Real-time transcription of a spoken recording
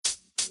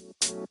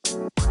Hey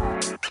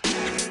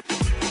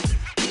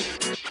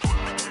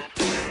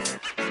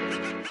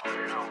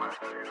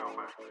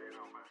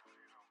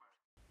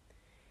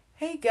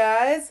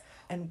guys,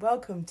 and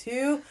welcome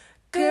to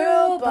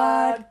Girl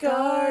Bod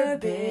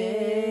Garbage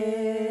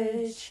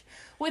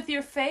with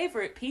your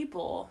favorite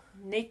people,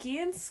 Nikki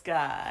and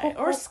Sky,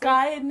 or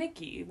Sky and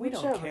Nikki. We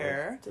don't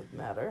care. Doesn't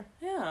matter.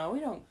 Yeah,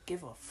 we don't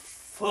give a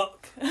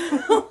fuck.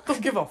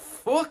 Don't give a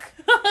fuck.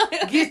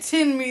 Get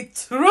in me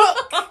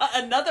truck.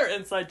 Another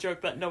inside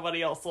joke that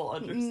nobody else will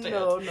understand.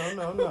 No.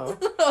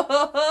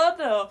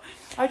 No.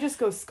 I just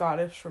go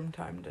Scottish from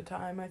time to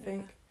time, I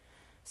think.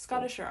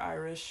 Scottish or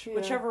Irish, Yeah.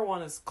 whichever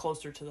one is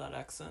closer to that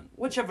accent.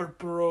 Whichever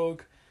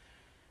brogue.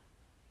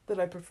 That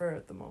I prefer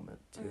at the moment,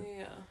 too.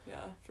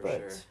 Yeah, for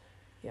sure.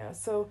 Yeah,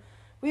 so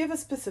we have a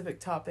specific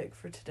topic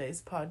for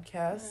today's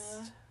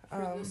podcast.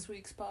 For this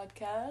week's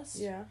podcast.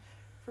 Yeah.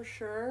 For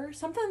sure.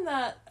 Something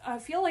that I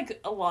feel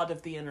like a lot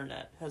of the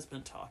internet has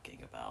been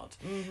talking about.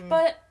 Mm-hmm.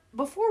 But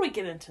before we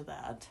get into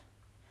that,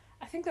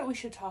 I think that we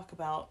should talk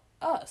about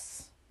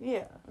us.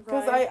 Yeah,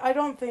 because Right. I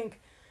don't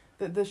think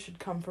that this should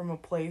come from a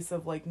place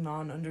of, like,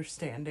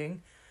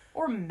 non-understanding.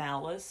 Or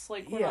malice.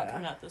 Like, we're not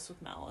coming at this with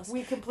malice.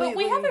 We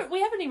completely... But we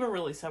haven't even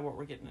really said what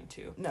we're getting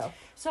into. No.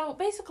 So,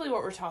 basically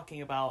what we're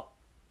talking about,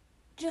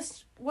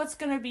 just what's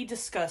going to be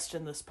discussed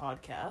in this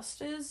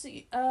podcast is,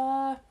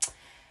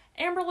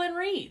 Amberlynn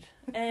Reid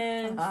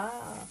and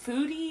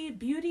Foodie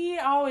Beauty.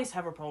 I always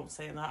have a problem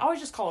saying that. I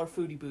always just call her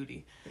Foodie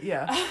Booty.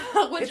 Yeah.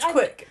 Which It's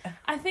quick.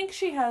 I think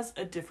she has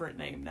a different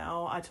name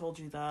now. I told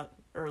you that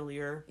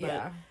earlier. But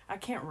Yeah. I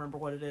can't remember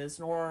what it is,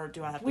 nor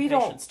do I have the We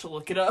don't- patience to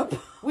look it up.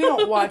 We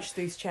don't watch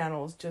these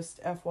channels,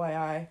 just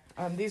FYI.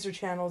 These are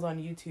channels on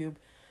YouTube.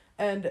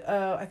 And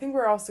I think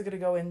we're also going to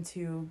go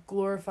into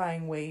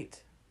glorifying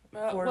weight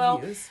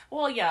for views.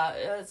 Well,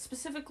 yeah.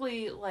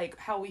 Specifically, like,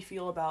 how we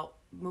feel about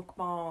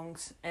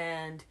mukbangs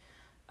and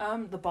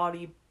the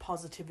body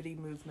positivity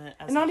movement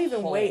as And not a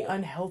even whole. weight,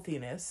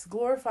 unhealthiness.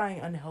 Glorifying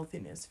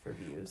unhealthiness for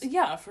views.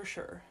 Yeah, for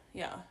sure.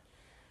 Yeah.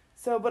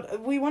 So, but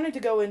we wanted to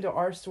go into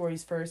our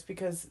stories first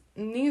because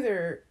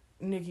neither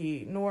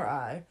Nikki nor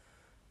I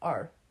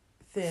are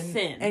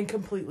thin. And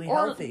completely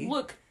healthy.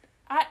 Look,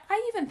 I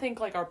even think,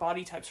 like, our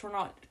body types, we're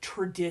not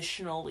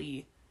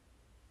traditionally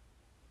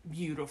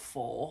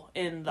beautiful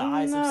in the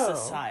eyes of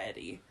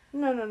society.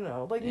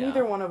 No. Like,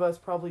 neither one of us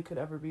probably could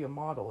ever be a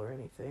model or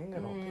anything. I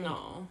don't think.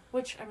 No.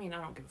 Which, I mean,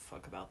 I don't give a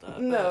fuck about that.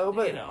 No,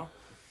 but you know.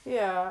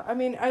 Yeah, I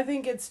mean, I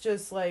think it's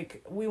just,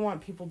 like, we want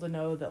people to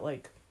know that,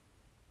 like,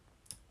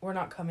 we're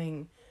not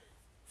coming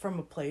from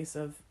a place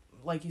of,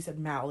 like you said,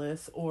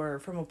 malice or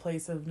from a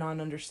place of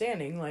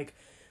non-understanding. Like,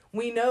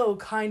 we know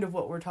kind of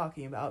what we're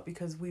talking about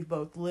because we've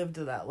both lived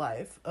that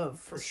life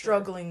of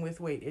struggling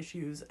with weight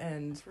issues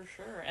and... For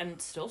sure.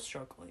 And still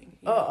struggling.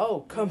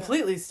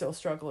 Completely still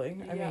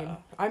struggling. I mean,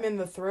 I'm in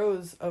the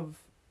throes of...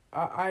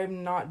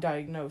 I'm not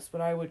diagnosed, but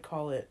I would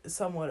call it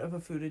somewhat of a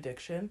food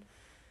addiction.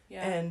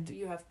 Yeah, and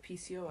you have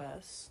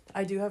PCOS.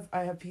 I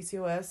have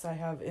PCOS. I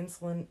have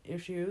insulin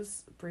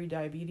issues,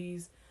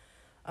 pre-diabetes.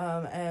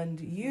 And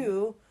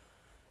you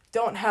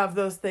don't have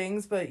those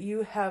things, but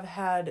you have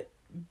had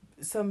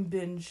some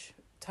binge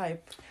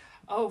type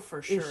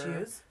for sure.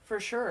 issues.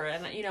 For sure.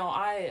 And, you know,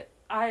 I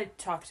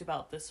talked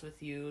about this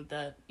with you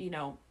that, you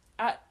know,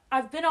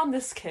 I've been on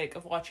this kick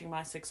of watching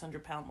My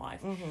 600-Pound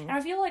Life. Mm-hmm. And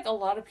I feel like a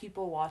lot of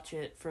people watch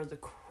it for the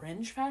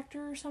cringe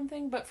factor or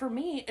something. But for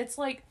me, it's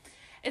like,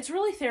 it's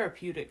really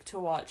therapeutic to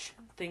watch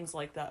things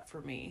like that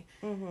for me.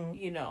 Mm-hmm.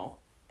 You know,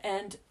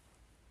 and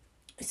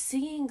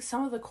seeing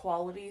some of the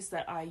qualities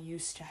that I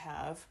used to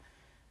have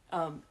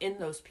in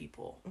those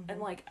people. Mm-hmm.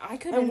 And, like, I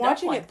could end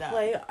watching up like it that.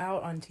 play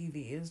out on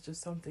TV is just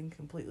something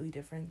completely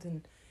different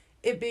than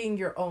it being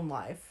your own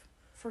life.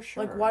 For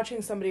sure. Like,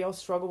 watching somebody else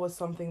struggle with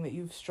something that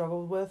you've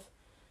struggled with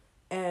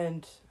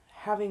and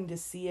having to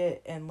see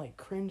it and, like,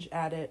 cringe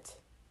at it.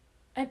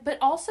 But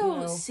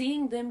also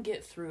seeing them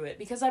get through it,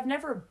 because I've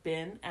never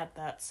been at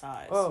that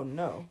size. Oh,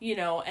 no. You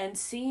know, and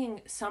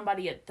seeing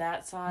somebody at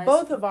that size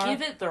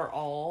give it their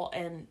all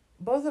and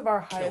both of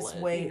our highest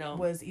weight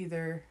was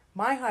either...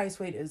 My highest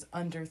weight is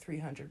under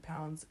 300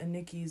 pounds, and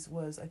Nikki's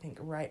was, I think,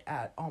 right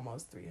at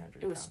almost 300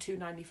 pounds. It was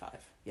 295.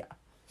 Yeah.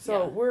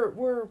 So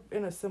we're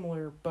in a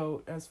similar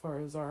boat as far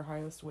as our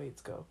highest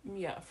weights go.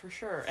 Yeah, for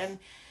sure. And,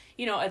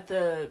 you know, at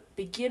the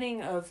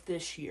beginning of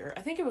this year,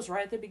 I think it was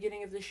right at the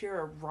beginning of this year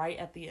or right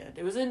at the end.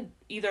 It was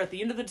either at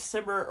the end of the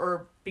December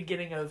or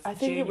beginning of January. I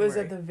think it was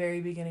at the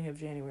very beginning of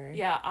January.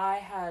 Yeah, I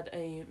had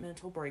a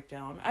mental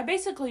breakdown. I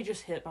basically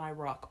just hit my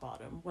rock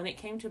bottom when it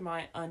came to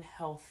my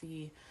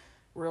unhealthy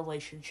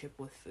relationship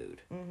with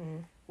food. Mm-hmm.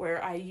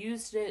 Where I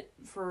used it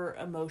for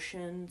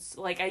emotions.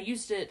 Like, I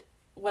used it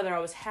whether I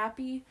was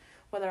happy,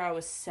 whether I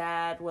was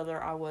sad,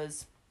 whether I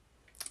was...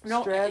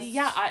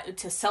 Stressed.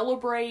 To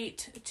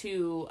celebrate,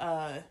 to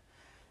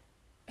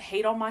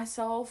hate on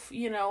myself,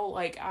 you know,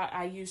 like,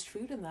 I used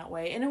food in that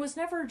way. And it was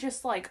never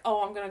just like,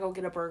 oh, I'm gonna go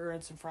get a burger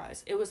and some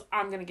fries. It was,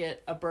 I'm gonna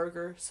get a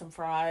burger, some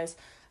fries,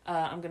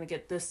 I'm gonna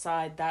get this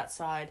side, that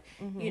side,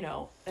 you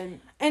know,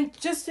 And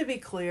just to be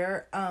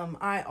clear,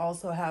 I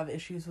also have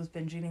issues with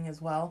binge eating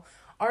as well.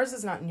 Ours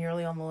is not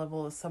nearly on the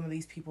level of some of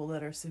these people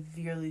that are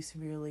severely,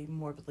 severely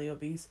morbidly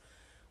obese.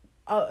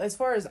 As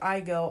far as I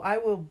go, I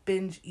will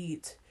binge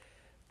eat,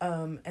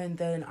 and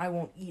then I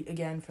won't eat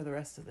again for the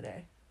rest of the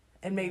day,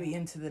 and maybe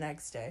into the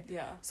next day.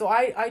 Yeah. So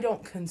I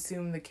don't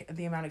consume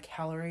the amount of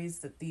calories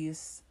that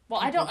these. Well,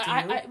 I don't.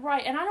 I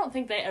right, and I don't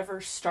think they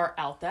ever start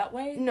out that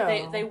way.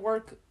 No. They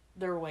work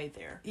their way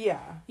there.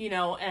 Yeah. You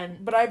know,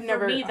 and But I've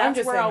never. For me, I'm that's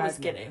just where saying I was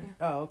I've never. getting.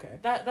 Oh, okay.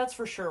 That's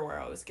for sure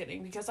where I was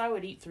getting, because I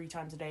would eat 3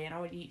 times a day, and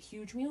I would eat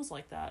huge meals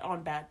like that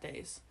on bad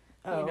days.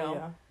 Oh, you know,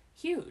 yeah.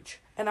 huge.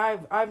 And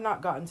I've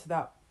not gotten to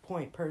that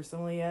point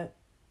personally yet,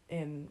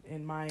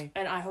 in my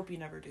And I hope you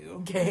never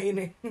do.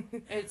 gaining.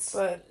 It's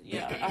But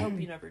yeah, I hope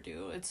you never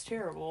do. It's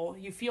terrible.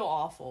 You feel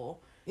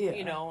awful. yeah.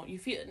 You know, you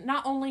feel,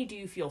 not only do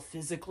you feel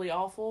physically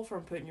awful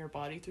from putting your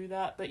body through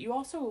that, but you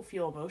also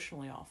feel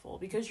emotionally awful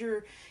because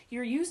you're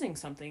using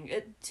something.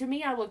 To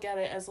me, I look at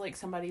it as like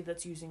somebody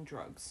that's using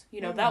drugs. You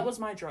know, that was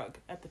my drug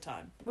at the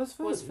time. Was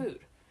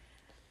food.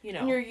 You know,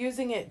 And you're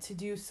using it to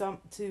do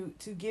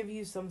to give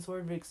you some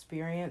sort of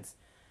experience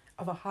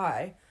of a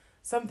high,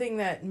 something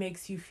that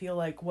makes you feel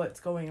like what's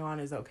going on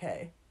is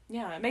okay.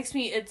 yeah, it makes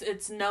me,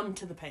 it's numb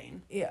to the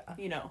pain. Yeah.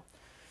 You know.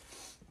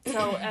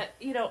 So,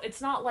 you know,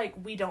 it's not like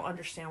we don't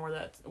understand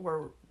where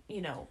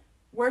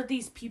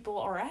these people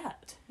are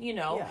at, you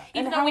know, Yeah.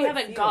 even And though how we it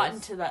haven't feels. gotten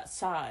to that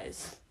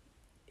size.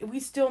 We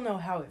still know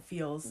how it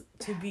feels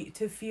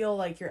to feel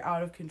like you're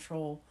out of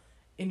control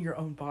in your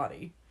own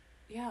body.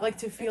 Yeah. Like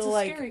to feel it's a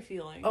like, scary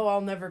feeling. oh,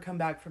 I'll never come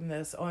back from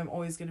this. Oh, I'm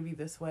always going to be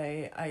this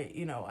way.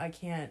 I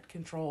can't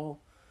control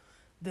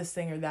this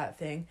thing or that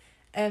thing.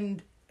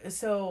 And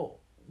so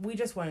we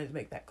just wanted to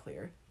make that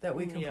clear, that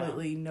we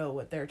completely know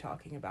what they're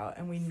talking about,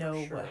 and we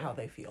know how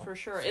they feel. For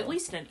sure. So. At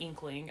least an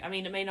inkling. I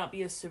mean, it may not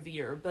be as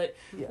severe, but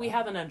we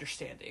have an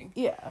understanding.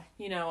 Yeah.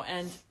 You know,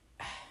 and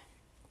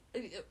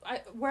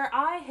where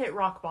I hit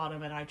rock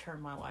bottom and I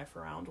turned my life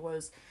around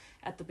was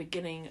at the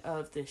beginning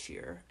of this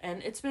year.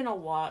 And it's been a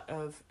lot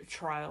of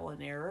trial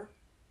and error,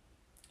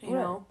 you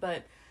know,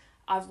 but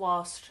I've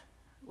lost,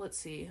 let's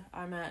see,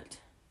 I'm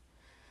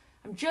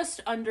just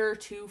under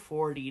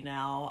 240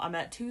 now. I'm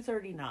at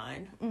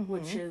 239,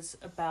 which is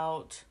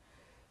about,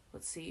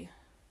 let's see,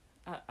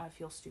 I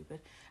feel stupid.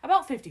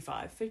 About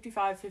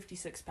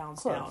 56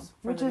 pounds Close. down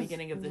from the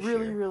beginning of this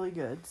really, year. really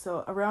good.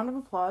 So a round of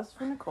applause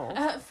for Nicole.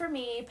 For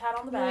me, pat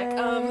on the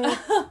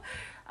back.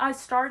 I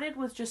started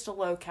with just a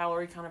low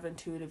calorie kind of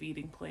intuitive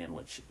eating plan,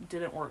 which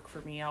didn't work for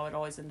me. I would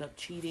always end up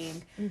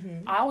cheating.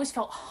 I always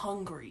felt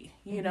hungry,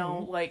 you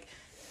know, like,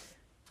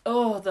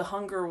 oh, the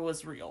hunger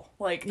was real.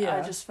 Like,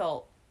 I just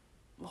felt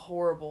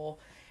horrible.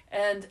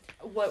 And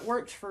what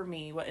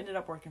ended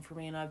up working for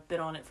me, and I've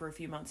been on it for a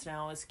few months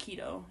now, is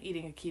keto,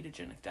 eating a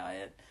ketogenic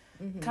diet.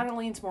 Kind of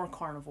leans more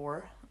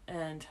carnivore.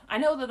 And I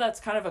know that that's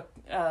kind of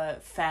a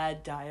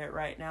fad diet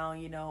right now,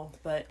 you know,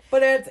 but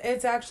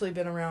it's actually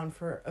been around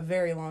for a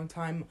very long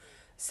time.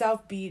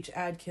 South Beach,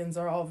 Atkins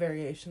are all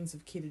variations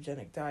of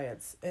ketogenic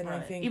diets, and I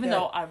think even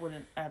though I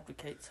wouldn't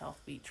advocate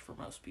South Beach for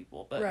most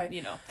people, but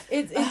you know,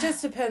 it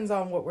just depends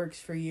on what works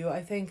for you.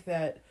 I think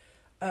that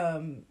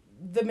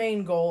the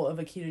main goal of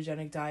a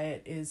ketogenic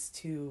diet is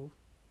to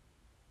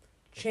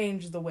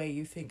change the way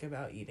you think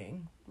about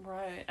eating.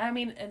 Right. I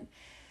mean, and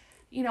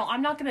you know,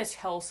 I'm not going to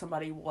tell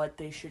somebody what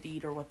they should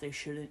eat or what they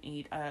shouldn't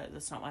eat.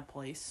 That's not my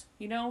place,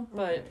 you know,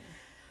 but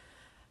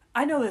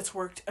I know that's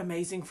worked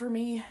amazing for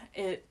me.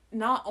 It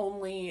not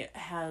only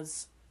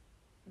has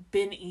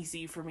been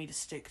easy for me to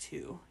stick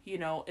to, you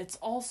know, it's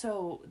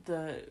also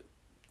the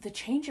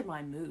change in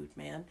my mood,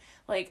 man.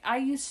 Like, I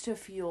used to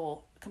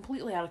feel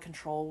completely out of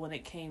control when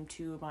it came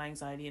to my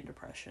anxiety and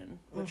depression,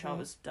 which I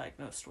was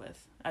diagnosed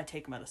with. I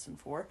take medicine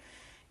for,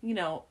 you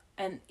know,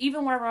 and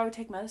even whenever I would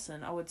take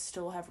medicine, I would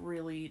still have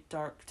really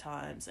dark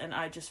times, and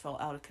I just felt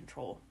out of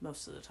control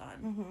most of the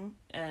time.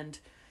 And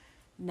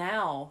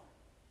now,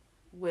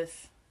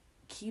 with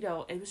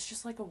keto, it was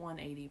just like a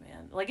 180,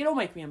 man. Like, it'll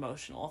make me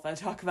emotional if I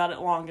talk about it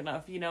long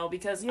enough, you know,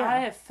 because I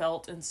have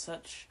felt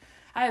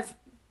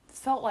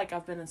like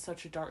I've been in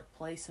such a dark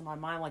place in my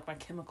mind, like my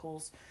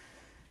chemicals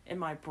in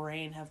my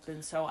brain have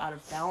been so out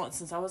of balance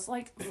since I was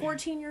like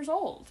 14 years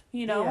old,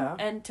 you know,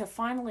 and to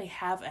finally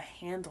have a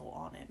handle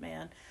on it,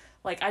 man.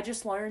 Like, I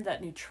just learned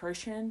that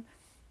nutrition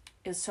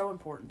is so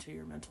important to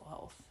your mental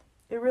health.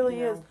 It really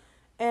is.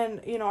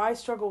 And, you know, I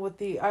struggle with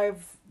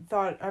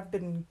I've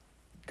been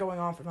going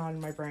off and on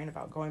in my brain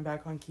about going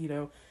back on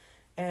keto,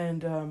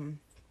 and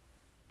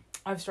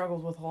I've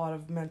struggled with a lot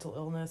of mental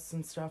illness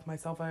and stuff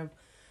myself. I've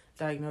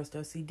diagnosed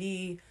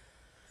OCD,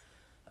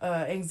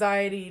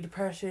 anxiety,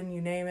 depression,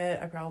 you name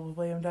it. I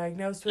probably am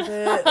diagnosed with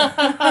it.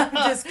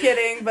 Just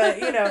kidding,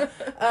 but you know,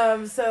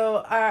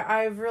 so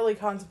I've really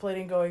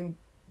contemplating going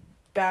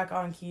back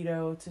on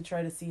keto to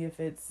try to see if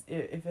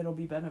it'll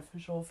be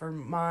beneficial for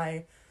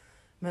my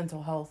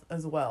mental health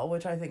as well,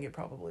 which I think it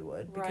probably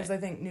would, because I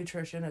think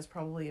nutrition is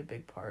probably a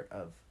big part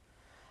of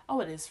Oh,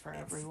 it is for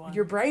everyone.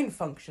 Your brain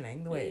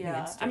functioning the way it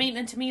needs to. I mean,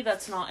 and to me,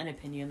 that's not an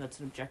opinion. That's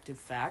an objective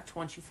fact.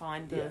 Once you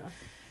find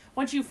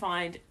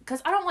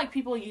because I don't like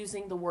people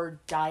using the word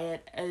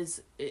diet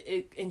as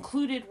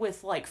included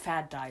with, like,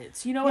 fad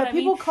diets. You know what I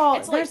mean? People call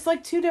it, there's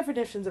like two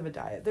definitions of a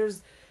diet.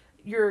 There's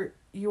your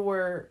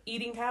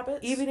eating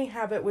habits. Eating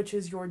habit, which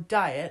is your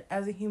diet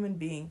as a human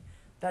being.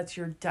 That's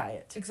your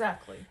diet.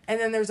 Exactly. And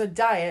then there's a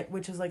diet,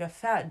 which is like a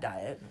fad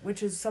diet,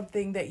 which is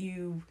something that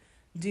you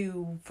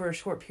do for a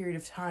short period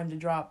of time to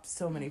drop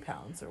so many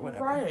pounds or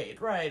whatever.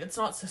 Right. It's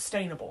not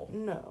sustainable.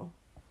 No.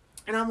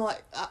 And I'm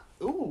like,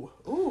 ooh.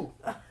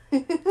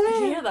 Did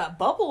you hear that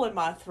bubble in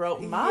my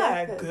throat?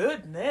 My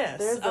goodness.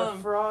 There's a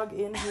frog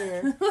in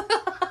here.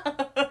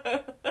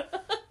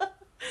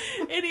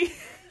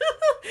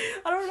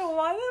 I don't know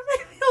why that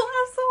made me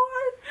laugh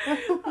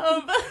so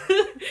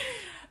hard.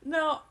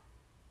 No.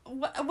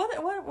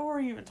 What were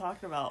you even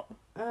talking about?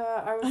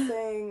 I was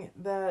saying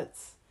that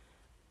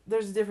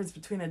there's a difference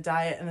between a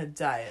diet and a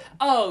diet.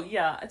 Oh,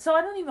 yeah. So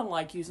I don't even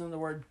like using the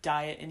word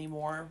diet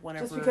anymore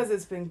whenever... Just because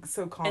it's been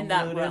so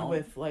convoluted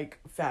with, like,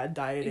 fad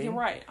dieting. You're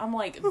right. I'm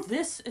like,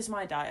 this is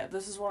my diet.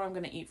 This is what I'm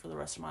going to eat for the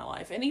rest of my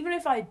life. And even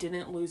if I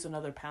didn't lose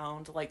another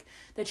pound, like,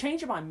 the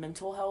change in my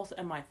mental health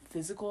and my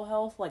physical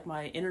health, like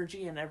my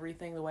energy and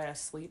everything, the way I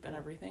sleep and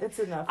everything... It's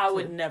enough. I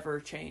would never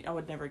change. I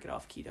would never get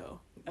off keto,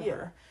 ever.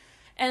 Yeah.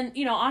 And,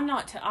 you know, I'm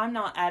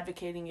not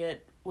advocating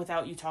it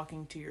without you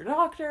talking to your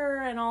doctor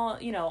and all,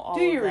 you know, all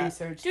do of your that.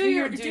 research. Do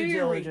your due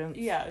diligence.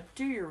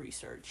 Do your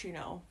research, you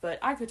know. But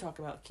I could talk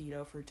about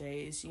keto for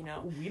days, you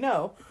know. We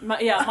know.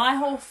 My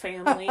whole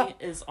family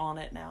is on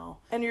it now.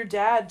 And your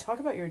dad, talk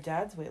about your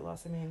dad's weight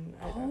loss. I mean,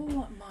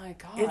 oh my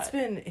God. It's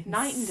been insane.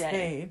 Night and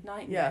day.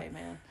 Night and day,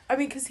 man. I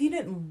mean, because he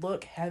didn't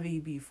look heavy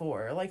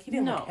before. Like, he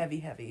didn't look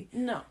heavy.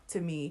 No. To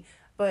me.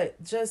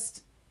 But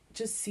just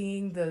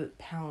seeing the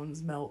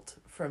pounds melt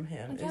from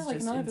him is just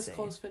insane. None of his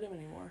clothes fit him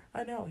anymore.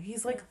 I know.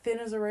 He's like thin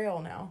as a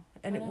rail now.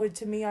 And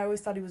to me, I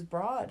always thought he was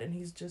broad, and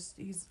he's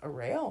a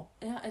rail.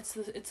 Yeah, it's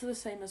the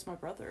same as my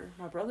brother.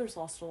 My brother's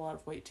lost a lot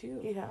of weight too.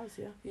 He has,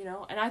 yeah. You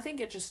know, and I think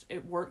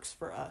it works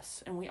for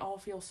us, and we all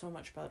feel so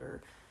much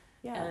better.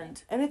 Yeah.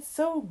 And it's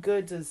so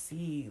good to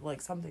see,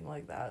 like, something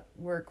like that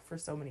work for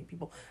so many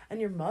people. And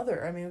your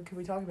mother, I mean, can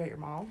we talk about your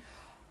mom?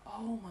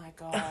 Oh my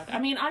God. I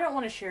mean, I don't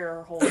want to share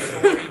her whole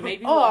story.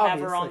 Maybe we'll have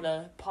her on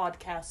the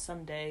podcast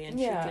someday and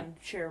she can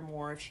share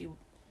more if she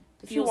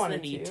feels the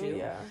need to.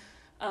 Yeah.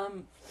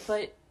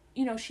 But,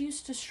 you know, she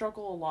used to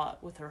struggle a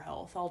lot with her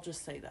health. I'll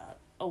just say that.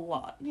 A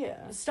lot.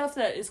 Yeah. Stuff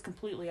that is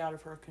completely out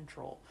of her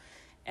control.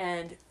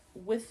 And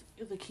with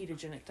the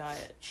ketogenic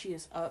diet, she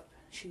is up,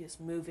 she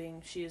is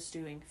moving, she is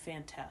doing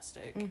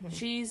fantastic. Mm-hmm.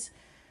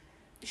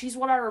 She's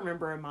what I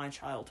remember in my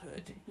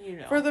childhood, you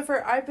know.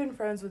 I've been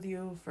friends with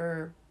you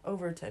for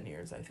over 10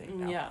 years, I think,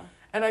 now. Yeah.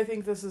 And I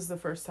think this is the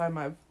first time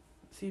I've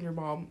seen your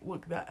mom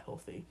look that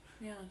healthy.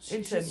 Yeah,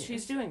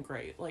 she's doing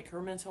great. Like,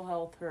 her mental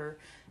health, her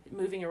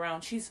moving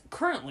around. She's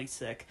currently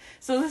sick,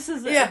 so this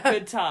is a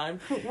good time.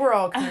 We're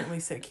all currently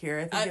sick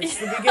here. I think it's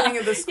the beginning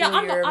of the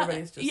school year.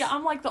 Everybody's just... Yeah,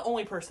 I'm like the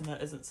only person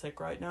that isn't sick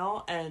right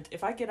now, and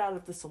if I get out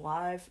of this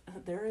alive,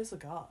 there is a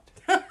God.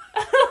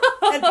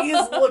 And he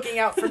is looking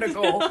out for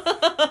Nicole.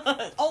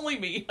 Only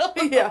me.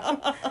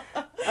 Yeah.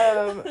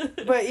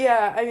 But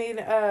yeah, I mean,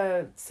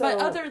 But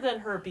other than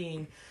her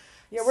being...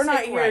 Yeah, we're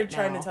not here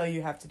trying to tell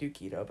you have to do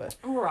keto, but...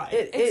 Right.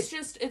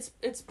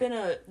 It's been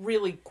a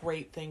really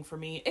great thing for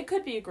me. It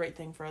could be a great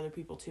thing for other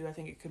people, too. I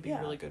think it could be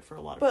really good for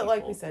a lot of people. But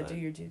like we said, do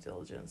your due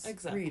diligence.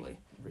 Exactly. Read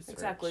research.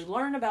 Exactly.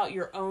 Learn about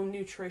your own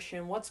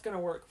nutrition, what's going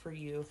to work for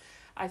you.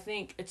 I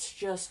think it's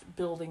just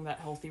building that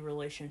healthy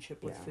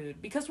relationship with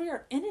food. Because we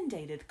are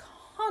inundated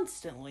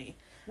constantly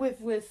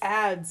with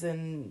ads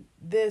and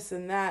this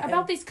and that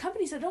about these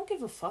companies that don't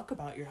give a fuck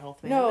about your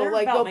health, man. No, They're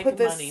like about they'll put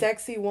this money.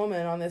 sexy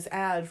woman on this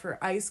ad for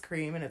ice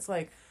cream, and it's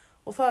like,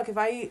 well, fuck, if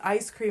I eat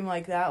ice cream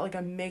like that, like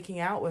I'm making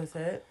out with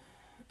it,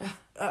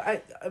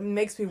 it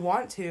makes me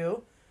want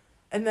to,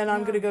 and then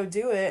I'm gonna go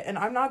do it, and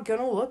I'm not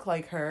gonna look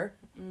like her,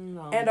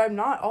 and I'm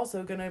not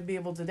also gonna be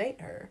able to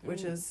date her,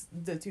 which is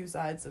the two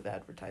sides of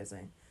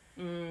advertising.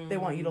 They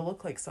want you to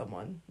look like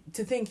someone.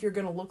 To think you're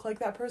going to look like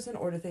that person,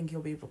 or to think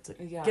you'll be able to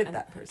get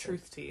that person.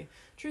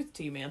 Truth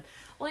tea, man.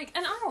 Like,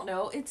 and I don't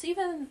know, it's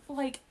even,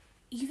 like,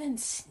 even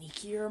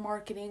sneakier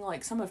marketing,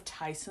 like some of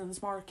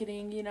Tyson's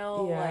marketing, you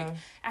know? Yeah. Like,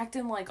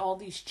 acting like all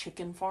these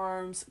chicken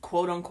farms,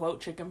 quote-unquote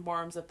chicken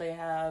farms that they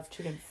have.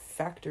 Chicken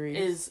factories.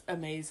 Is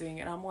amazing.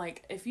 And I'm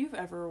like, if you've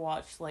ever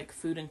watched, like,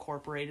 Food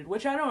Incorporated,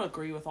 which I don't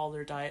agree with all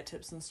their diet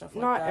tips and stuff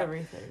like that. Not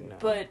everything, no.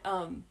 But,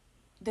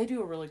 they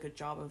do a really good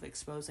job of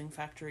exposing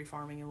factory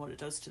farming and what it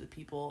does to the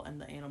people and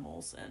the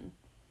animals, and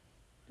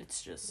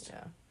it's just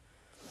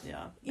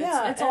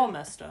it's all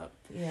messed up.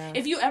 Yeah.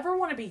 If you ever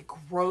want to be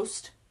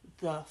grossed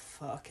the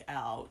fuck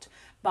out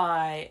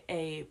by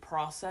a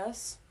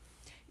process,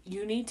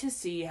 you need to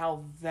see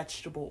how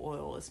vegetable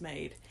oil is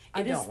made.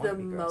 It is the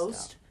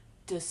most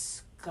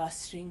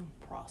disgusting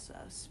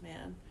process,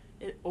 man.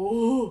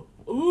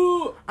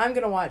 I'm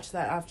gonna watch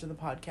that after the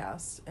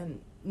podcast, and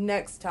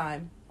next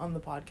time on the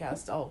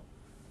podcast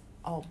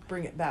I'll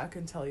bring it back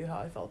and tell you how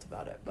I felt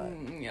about it. But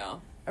yeah.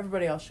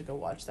 Everybody else should go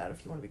watch that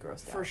if you want to be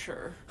grossed out. For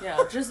sure.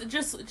 Yeah,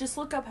 just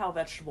look up how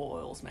vegetable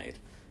oil's made.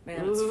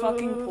 Man, it's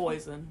fucking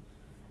poison.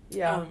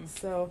 Yeah.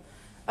 So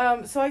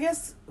I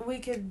guess we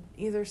could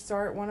either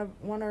start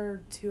one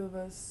or two of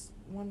us,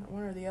 one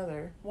or the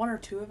other. One or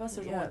two of us.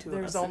 There's only two of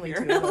us. There's only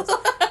here. two of us.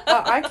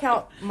 I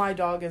count my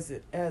dog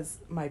as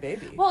my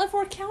baby. Well, if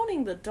we're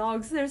counting the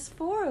dogs, there's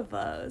 4 of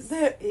us.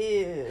 There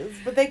is,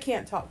 but they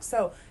can't talk.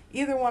 So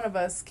either one of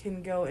us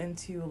can go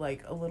into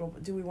like a little.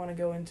 Do we want to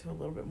go into a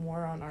little bit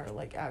more on our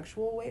like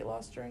actual weight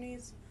loss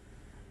journeys?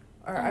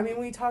 Or I mean,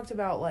 we talked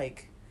about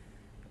like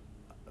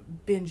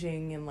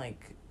binging and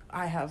like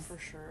I have for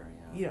sure,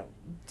 yeah. You know,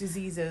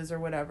 diseases or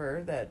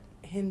whatever that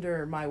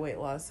hinder my weight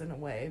loss in a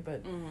way.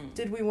 But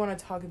did we want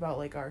to talk about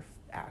like our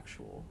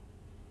actual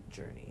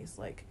journeys,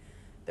 like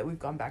that we've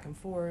gone back and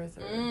forth?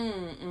 Or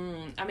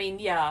I mean,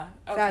 yeah.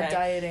 Okay. Fad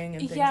dieting and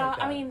things like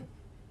that. I mean,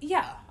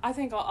 yeah. I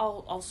think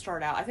I'll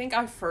start out. I think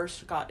I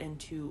first got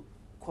into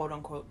quote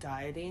unquote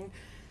dieting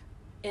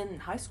in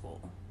high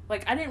school.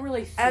 Like, I didn't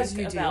really think As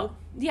you about...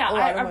 do. Yeah, a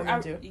lot of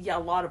women do. Yeah, a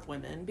lot of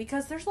women.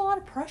 Because there's a lot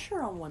of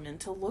pressure on women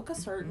to look a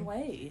certain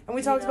way. And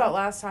we talked about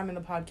last time in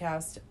the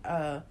podcast,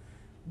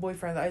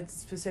 boyfriend. I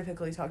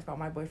specifically talked about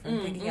my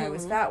boyfriend thinking I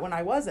was fat when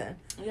I wasn't.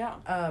 Yeah.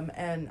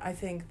 And I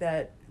think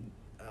that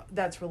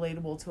that's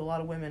relatable to a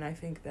lot of women. I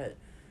think that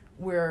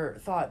we're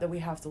thought that we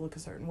have to look a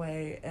certain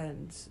way,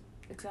 and...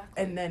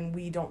 Exactly. And then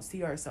we don't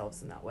see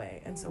ourselves in that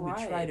way. And so we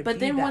try to But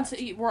be then that. once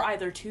we're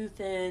either too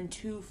thin,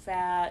 too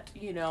fat,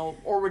 you know,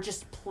 or we're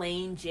just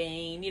plain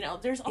Jane, you know,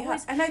 there's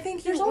always... And I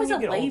think there's always when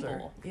a you get label.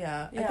 older.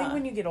 Yeah. I think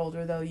when you get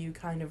older, though, you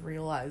kind of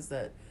realize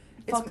that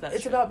it's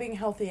shit. about being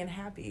healthy and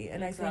happy.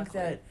 And Exactly. I think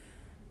that,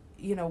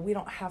 you know, we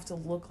don't have to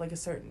look like a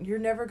certain... You're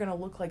never going to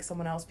look like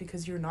someone else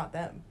because you're not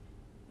them.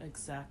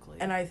 Exactly.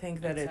 And I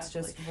think that it's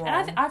just wrong.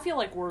 And I feel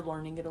like we're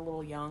learning it a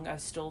little young. I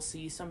still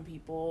see some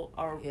people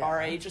our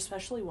age,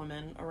 especially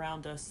women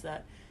around us,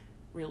 that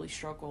really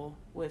struggle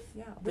with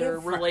their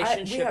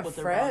relationship with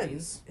their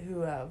bodies.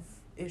 Who have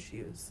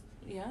issues.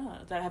 Yeah,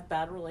 that have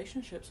bad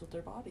relationships with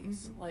their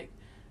bodies. Mm-hmm. Like,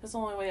 that's the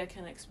only way I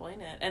can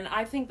explain it. And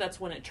I think that's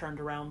when it turned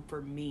around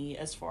for me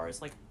as far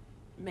as, like,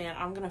 man,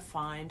 I'm going to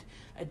find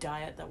a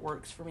diet that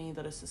works for me,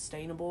 that is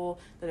sustainable,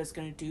 that is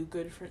going to do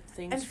good for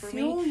things and for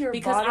fuel me. Your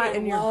because body I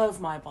and love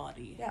my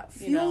body. Yeah,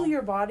 fuel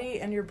your body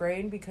and your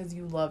brain because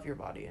you love your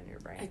body and your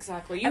brain.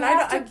 Exactly. You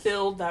have to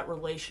build that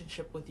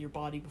relationship with your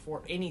body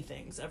before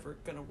anything's ever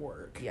going to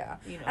work. Yeah.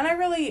 You know? And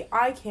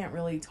I can't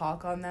really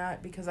talk on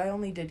that because I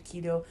only did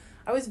keto.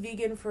 I was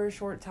vegan for a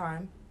short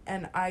time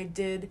and I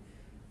did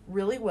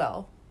really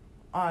well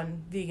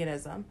on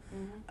veganism.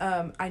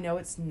 I know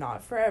it's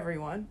not for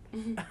everyone.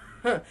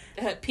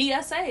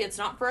 PSA, it's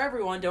not for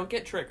everyone. Don't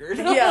get triggered.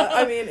 Yeah,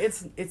 I mean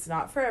it's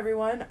not for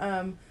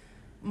everyone.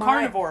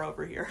 Carnivore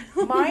over here.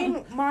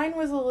 mine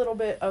was a little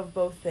bit of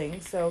both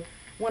things. So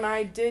when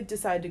I did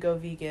decide to go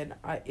vegan,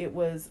 it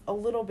was a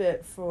little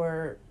bit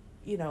for,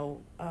 you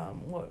know,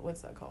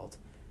 what's that called?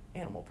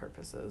 Animal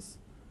purposes.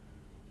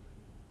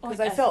 Because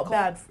I felt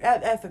bad.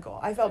 Ethical.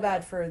 I felt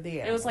bad for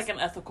the animals. It was like an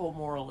ethical,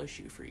 moral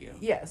issue for you.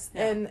 Yes.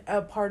 Yeah. And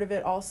a part of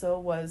it also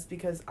was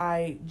because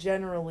I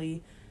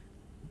generally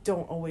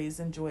don't always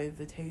enjoy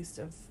the taste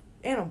of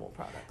animal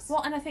products.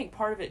 Well, and I think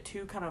part of it,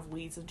 too, kind of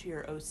leads into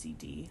your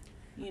OCD.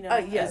 You know?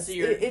 Yes.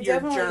 It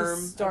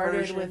definitely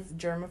started with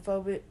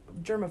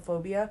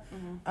germophobia.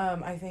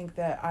 Mm-hmm. I think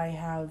that I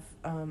have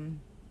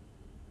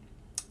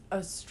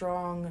a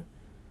strong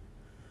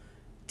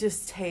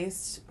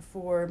distaste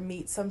for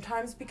meat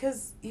sometimes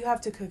because you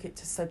have to cook it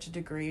to such a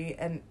degree,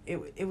 and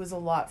it was a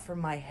lot for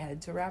my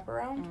head to wrap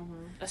around.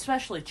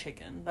 Especially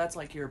chicken. That's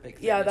like your big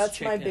thing. Yeah, that's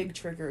chicken. My big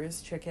trigger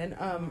is chicken.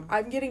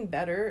 I'm getting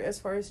better as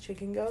far as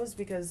chicken goes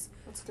because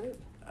that's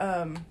good.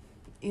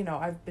 You know,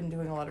 I've been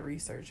doing a lot of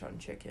research on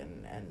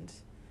chicken, and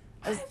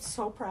I'm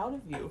so proud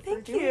of you.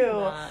 Thank for doing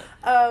you.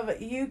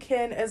 That. You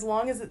can, as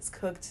long as it's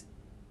cooked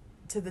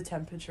to the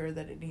temperature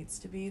that it needs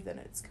to be, then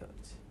it's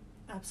cooked.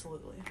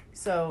 Absolutely.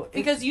 So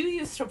because you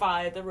used to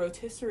buy the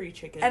rotisserie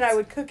chicken, and I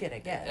would cook it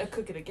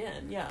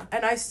again. Yeah.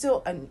 And I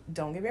still, and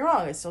don't get me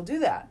wrong, I still do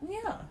that.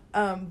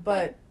 Yeah.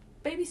 But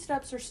baby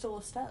steps are still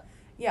a step.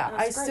 Yeah,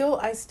 I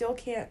still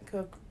can't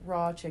cook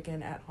raw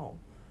chicken at home.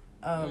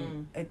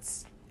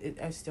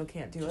 I still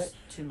can't do it.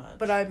 Too much.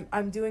 But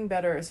I'm doing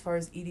better as far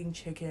as eating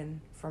chicken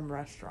from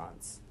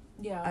restaurants.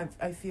 Yeah.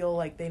 I feel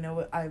like they know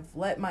what I've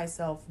let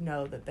myself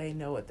know that they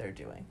know what they're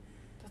doing.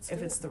 That's if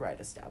good. it's the right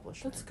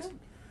establishment. That's good.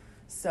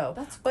 So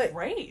that's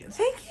great.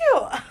 Thank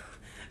you.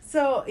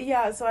 So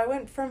I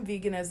went from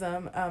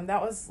veganism.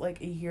 That was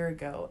like a year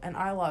ago, and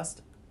I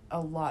lost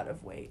a lot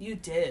of weight. You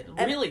did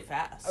really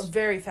fast.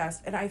 Very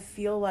fast, and I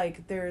feel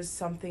like there's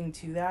something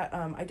to that.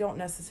 I don't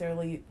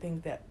necessarily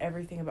think that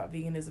everything about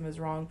veganism is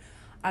wrong.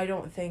 I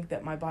don't think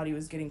that my body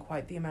was getting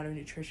quite the amount of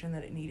nutrition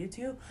that it needed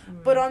to.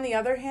 But on the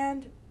other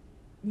hand,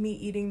 me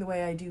eating the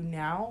way I do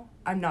now,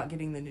 I'm not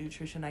getting the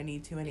nutrition I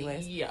need to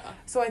anyways. Yeah.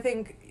 So I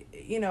think,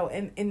 you know,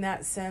 in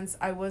that sense,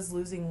 I was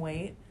losing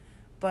weight,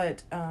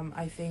 but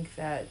I think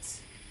that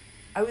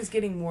I was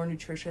getting more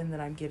nutrition than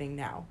I'm getting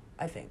now,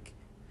 I think,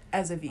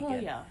 as a vegan. Oh,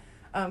 yeah.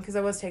 Because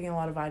I was taking a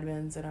lot of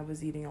vitamins and I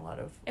was eating a lot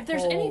of If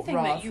there's whole, anything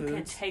raw that you can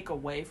foods. take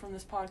away from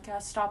this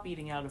podcast, stop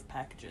eating out of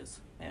packages,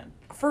 man.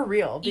 For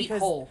real. Eat Because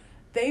whole.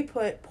 they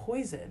put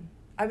poison.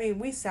 I mean,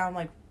 we sound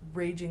like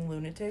raging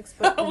lunatics,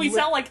 but We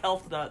sound like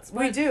health nuts.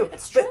 we do.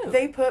 It's true. But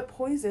they put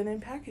poison in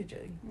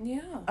packaging.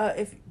 Yeah.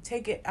 If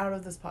take it out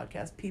of this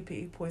podcast,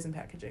 PP, poison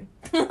packaging.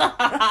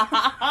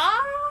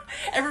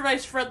 Everybody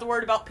spread the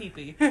word about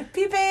pee-pee.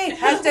 PP!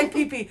 Hashtag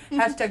PP.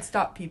 Hashtag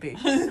stop PP.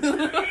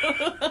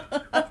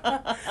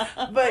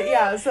 But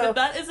yeah, so If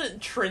that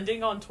isn't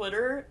trending on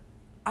Twitter,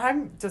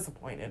 I'm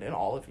disappointed in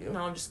all of you. no,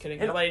 I'm just kidding.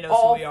 In Nobody knows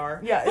all- who we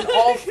are. Yeah, and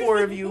all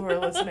 4 of you who are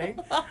listening.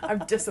 I'm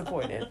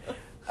disappointed.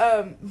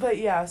 But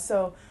yeah,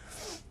 so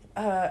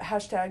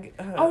hashtag.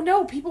 Oh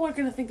no, people are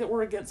gonna think that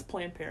we're against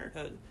Planned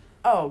Parenthood.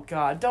 Oh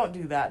God, don't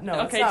do that. No,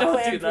 Okay, it's not don't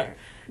Planned do that.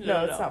 Parenthood. No,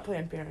 No, it's not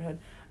Planned Parenthood.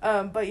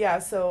 But yeah,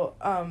 so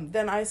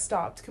then I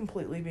stopped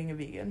completely being a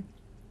vegan.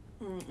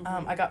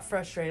 Mm-hmm. I got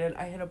frustrated.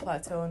 I hit a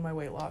plateau in my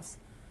weight loss.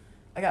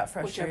 I got Which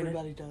frustrated.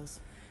 everybody does.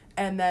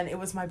 And then it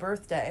was my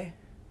birthday.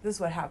 This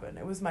is what happened.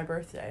 It was my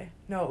birthday.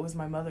 No, it was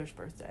my mother's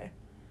birthday.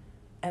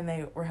 And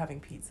they were having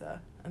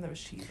pizza. And there was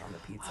cheese on the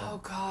pizza. Oh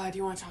God,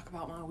 you want to talk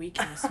about my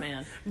weakness,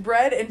 man?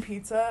 Bread and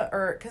pizza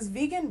are... Because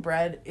vegan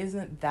bread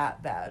isn't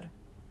that bad.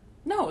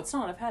 No, it's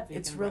not. I've had vegan.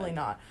 It's really bread.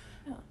 not.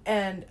 Yeah.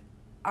 And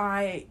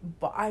I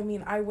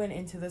went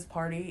into this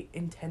party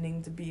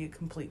intending to be a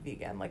complete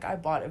vegan. Like, I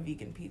bought a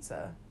vegan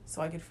pizza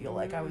so I could feel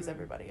like I was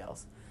everybody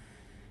else.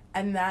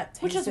 And that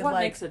tasted Which is what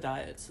like... makes a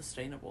diet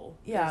sustainable.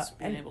 Yeah, is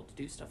being and- able to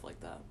do stuff like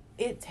that.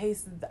 It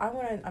tasted...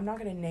 I'm not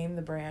going to name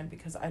the brand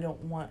because I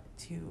don't want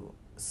to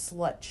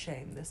slut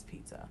shame this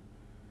pizza.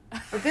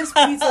 But this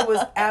pizza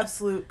was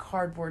absolute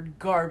cardboard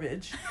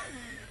garbage.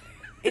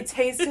 It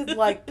tasted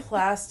like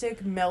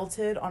plastic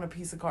melted on a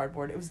piece of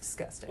cardboard. It was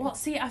disgusting. Well,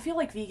 see, I feel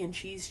like vegan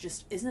cheese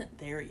just isn't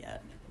there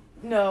yet.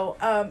 No,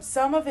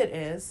 some of it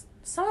is.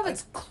 Some of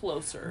it's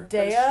closer, but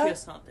Daiya? it's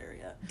just not there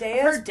yet. Daiya's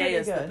I've heard pretty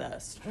Daiya's good. the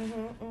best.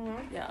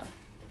 Mm-hmm. Yeah.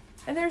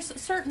 And there's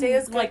certain,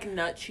 Daiya's good. like,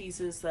 nut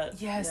cheeses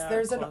that... Yes, yeah, are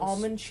there's an close.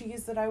 almond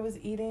cheese that I was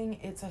eating.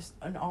 It's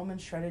an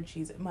almond shredded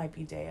cheese. It might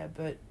be Daiya,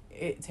 but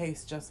it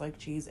tastes just like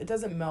cheese. It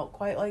doesn't melt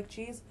quite like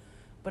cheese,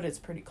 but it's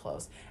pretty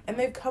close. And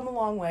they've come a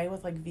long way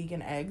with, like,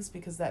 vegan eggs,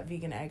 because that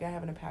vegan egg I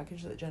have in a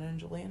package that Jenna and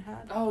Julian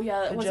had. Oh,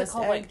 yeah. The Was it Just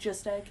called, Egg? like,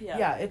 Just Egg? Yeah.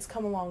 Yeah, it's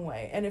come a long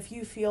way. And if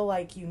you feel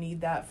like you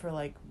need that for,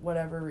 like,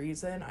 whatever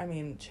reason, I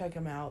mean, check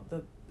them out.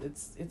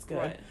 It's good.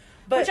 Right.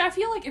 But Which I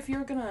feel like if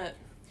you're gonna...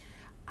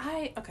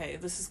 Okay,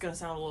 this is gonna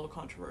sound a little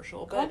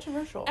controversial, but...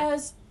 controversial.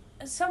 As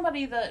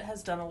somebody that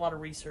has done a lot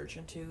of research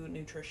into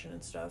nutrition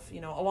and stuff,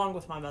 you know, along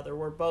with my mother,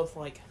 we're both,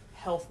 like,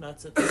 health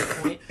nuts at this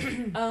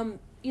point.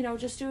 You know,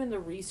 just doing the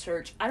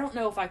research, I don't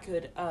know if I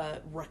could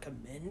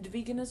recommend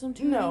veganism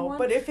to anyone.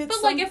 But if it's...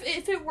 But, like,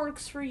 if it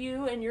works for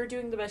you and you're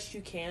doing the best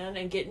you can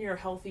and getting your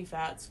healthy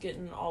fats,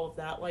 getting all of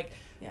that, like,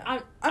 Yeah.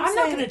 I'm not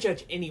saying- going to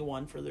judge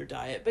anyone for their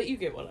diet, but you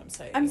get what I'm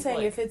saying. I'm saying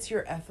like, if it's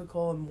your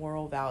ethical and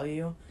moral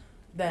value,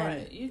 then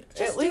right, you at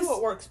just least do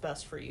what works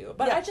best for you.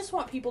 But Yeah. I just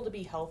want people to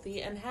be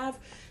healthy and have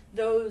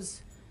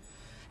those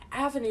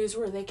avenues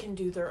where they can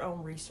do their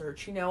own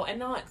research, you know, and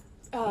not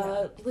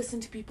listen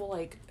to people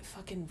like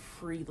fucking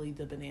Freely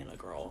the Banana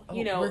Girl. Oh,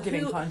 You know, we're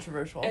getting who,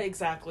 controversial.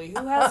 exactly,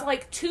 who has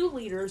like 2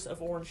 liters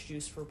of orange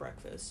juice for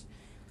breakfast.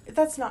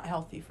 That's not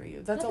healthy for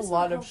you. That's That a is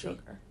lot not of healthy.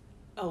 sugar.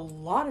 A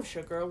lot of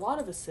sugar, a lot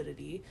of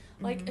acidity.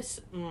 Like, Mhm. it's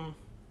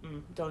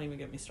don't even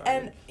get me started.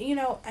 And you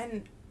know,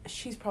 and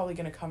she's probably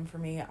gonna come for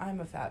me. I'm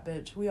a fat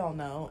bitch. We all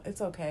know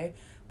it's okay.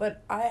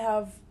 But I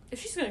have. if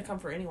she's gonna come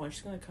for anyone,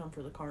 she's gonna come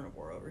for the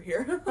carnivore over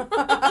here.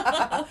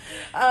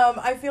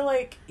 I feel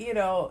like, you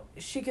know,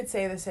 she could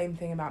say the same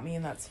thing about me,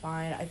 and that's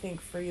fine. I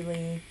think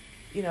Freely,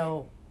 you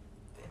know,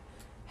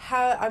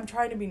 I'm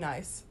trying to be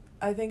nice.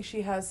 I think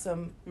she has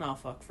some. Nah,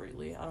 fuck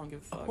Freely. I don't give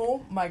a fuck.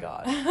 Oh my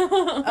god.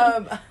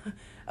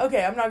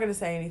 Okay, I'm not gonna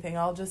say anything.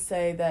 I'll just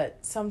say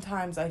that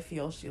sometimes I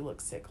feel she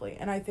looks sickly,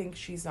 and I think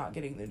she's not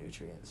getting the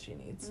nutrients she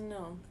needs.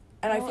 No.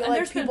 And I Well, feel like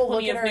there's people been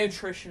look plenty at her. of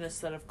nutritionists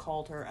that have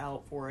called her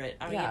out for it.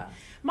 I Yeah. mean,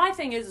 my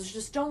thing is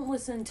just don't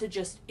listen to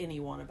just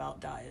anyone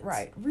about diets.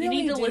 Right. You Really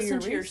need to do listen your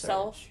to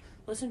yourself, research.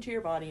 listen to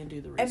your body, and do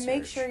the research. And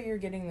make sure you're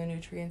getting the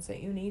nutrients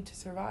that you need to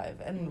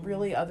survive. And Mhm.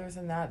 really, other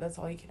than that, that's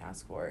all you can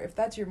ask for. If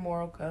that's your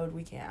moral code,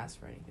 we can't ask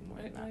for anything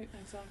more than that.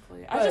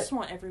 Exactly. But- I just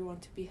want everyone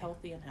to be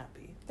healthy and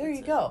happy. There That's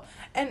you it. go.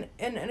 And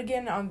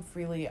again, on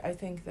Freely, I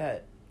think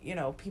that, you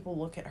know, people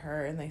look at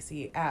her and they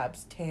see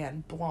abs,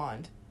 tan,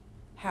 blonde,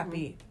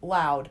 happy,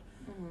 loud,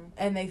 Mhm.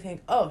 and they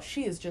think, oh,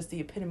 she is just the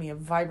epitome of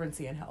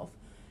vibrancy and health.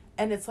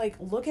 And it's like,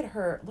 look at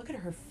her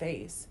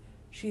face.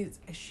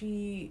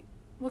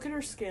 Look at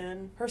her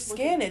skin. Her Look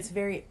skin, at- it's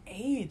very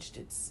aged.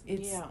 It's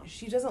Yeah.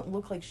 She doesn't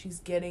look like she's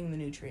getting the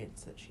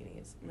nutrients that she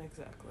needs.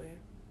 Exactly.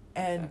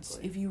 And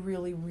Exactly. if you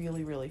really,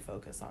 really, really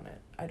focus on it,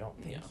 I don't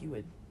think Yeah. you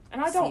would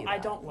And I see don't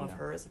that, love you know?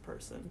 her as a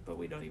person, but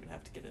we don't even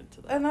have to get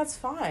into that. And that's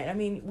fine. I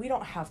mean, we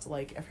don't have to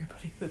like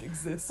everybody that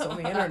exists on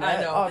the internet,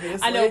 I know.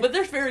 obviously. I know, but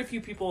there's very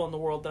few people in the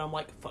world that I'm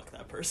like, fuck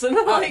that person.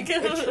 Like,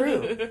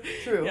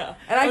 true. Yeah.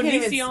 And I can't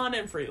even... Onision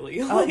and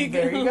Freely. Oh, Like,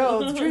 there you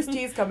go. The truth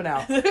tea's coming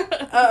out.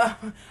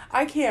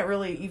 I can't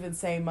really even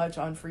say much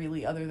on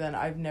Freely other than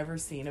I've never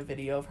seen a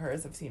video of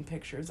hers. I've seen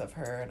pictures of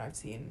her, and I've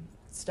seen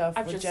stuff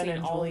I've with just Jenna seen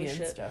and all the Julian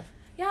shit. stuff.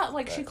 Yeah,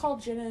 like she But-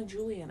 called Jenna and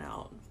Julian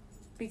out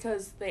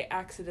because they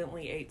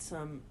accidentally ate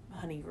some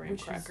honey graham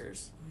Which is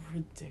crackers.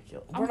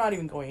 Ridiculous. We're not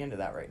even going into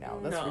that right now.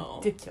 That's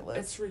ridiculous.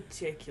 It's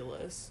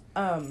ridiculous.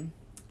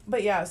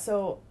 But yeah,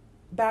 so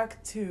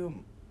back to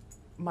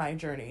my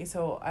journey.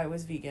 So I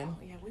was vegan.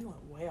 Oh, yeah, we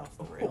went way off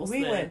the rails.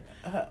 We then.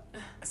 went,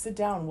 sit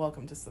down,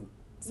 welcome to some...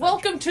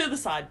 Welcome to the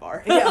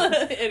sidebar.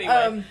 Yeah.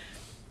 Anyway.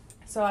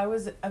 So I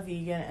was a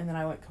vegan, and then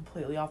I went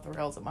completely off the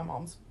rails at my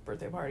mom's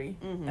birthday party,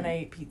 and I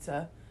ate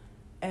pizza.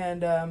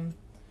 And,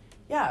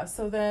 yeah,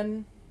 so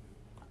then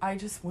I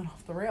just went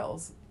off the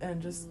rails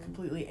and just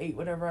completely ate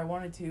whatever I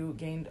wanted to,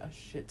 gained a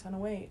shit ton of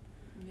weight.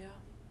 Yeah.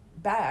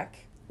 Back.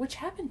 Which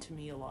happened to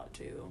me a lot,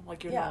 too.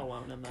 Like, you're Yeah. not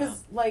alone in that.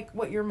 Because, like,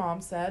 what your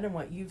mom said and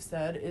what you've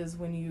said is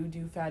when you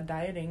do fad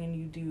dieting and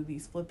you do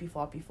these flippy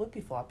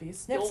floppies,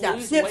 snip, You'll snap,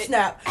 lose snip, weight.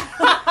 snap.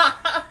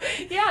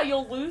 Yeah,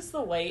 you'll lose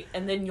the weight,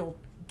 and then you'll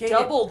Gain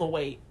double the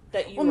weight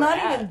that you Well, were not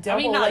at. even double,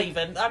 I mean, not like-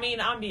 even. I mean,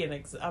 I'm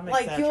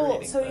Like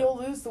exaggerating. but- you'll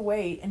lose the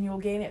weight and you'll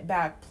gain it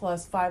back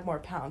plus 5 more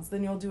pounds.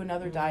 Then you'll do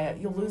another diet.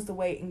 You'll lose the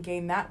weight and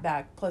gain that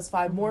back plus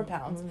 5 more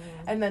pounds.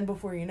 And then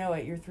before you know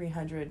it, you're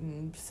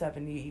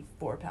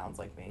 374 pounds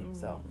like me.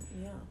 So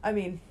yeah. I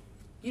mean,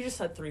 You just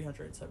said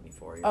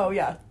 374. oh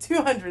yeah,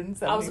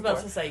 274. I was about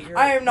to say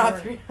I am not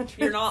you're 300.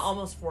 You're not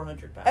almost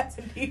 400 pounds.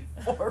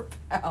 74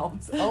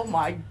 pounds. Oh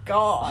my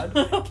god.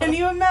 Can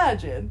you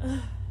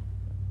imagine?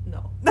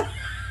 No.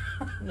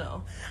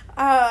 No.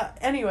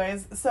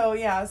 Anyways, so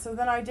yeah, so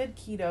then I did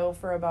keto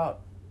for about,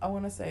 I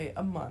want to say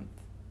a month.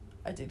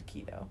 I did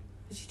keto.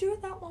 Did you do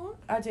it that long?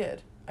 I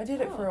did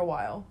it Oh. for a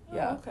while.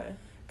 Yeah. Oh, okay.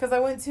 Because I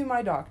went to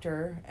my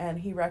doctor and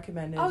he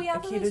recommended Oh, yeah,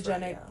 a that is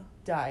ketogenic right,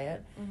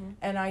 diet. Mm-hmm.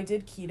 And I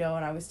did keto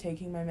and I was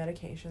taking my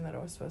medication that I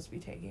was supposed to be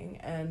taking.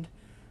 And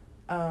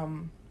I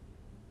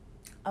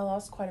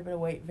lost quite a bit of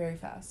weight very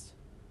fast.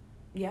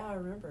 Yeah, I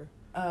remember.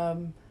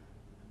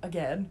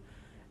 Again.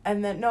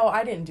 And then, no,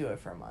 I didn't do it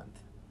for a month.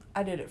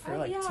 I did it for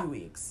like yeah. 2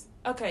 weeks.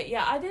 Okay,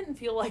 yeah, I didn't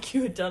feel like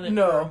you had done it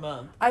No. for a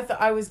month. I thought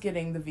I was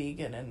getting the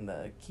vegan and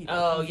the keto.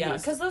 Oh, yeah,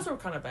 confused. because those were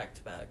kind of back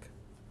to back.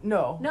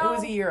 No, No. it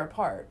was a year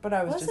apart, but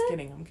I was, Was just it?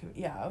 getting them.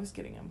 I was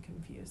getting them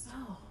confused.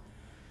 Oh.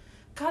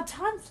 God,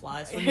 time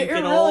flies when It you get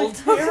really, old.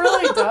 it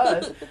really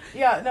does.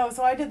 Yeah, no.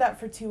 So I did that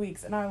for 2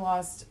 weeks, and I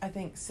lost, I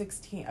think,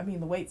 16. I mean,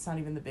 the weight's not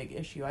even the big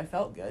issue. I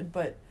felt good,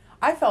 but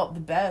I felt the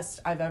best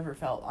I've ever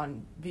felt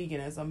on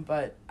veganism.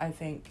 But I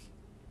think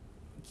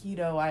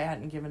keto, I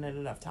hadn't given it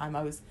enough time.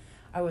 I was.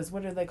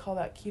 What do they call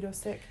that? Keto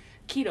sick.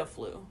 Keto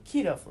flu.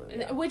 Keto flu.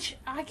 Yeah. Which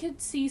I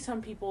could see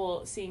some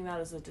people seeing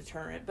that as a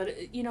deterrent,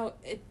 but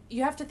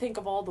you have to think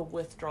of all the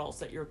withdrawals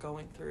that you're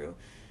going through,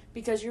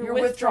 because you're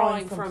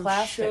withdrawing from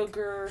plastic.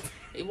 sugar.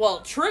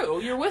 Well,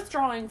 true, you're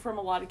withdrawing from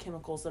a lot of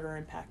chemicals that are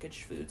in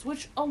packaged foods,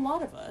 which a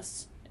lot of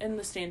us in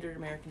the standard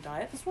American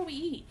diet, that's what we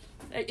eat.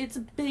 It's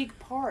a big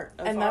part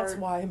of And that's our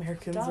why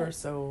Americans are diet.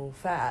 so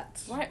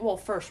fat. Right, well,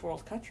 first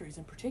world countries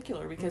in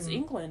particular, because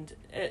England,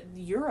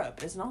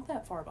 Europe is not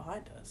that far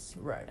behind us.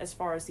 Right. As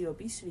far as the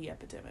obesity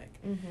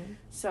epidemic. Mm-hmm.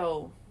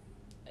 So,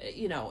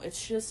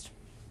 it's just,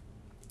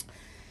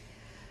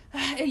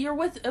 you're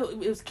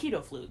it was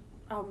keto flu.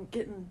 I'm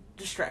getting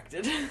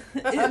distracted.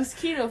 It was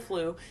keto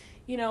flu.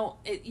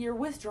 You're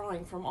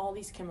withdrawing from all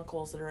these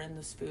chemicals that are in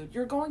this food.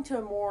 You're going to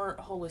a more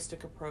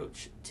holistic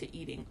approach to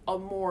eating, a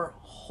more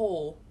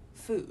whole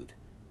food.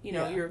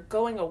 Yeah. You're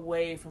going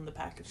away from the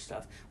packaged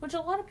stuff, which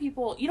a lot of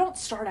people, you don't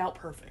start out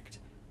perfect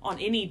on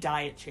any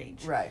diet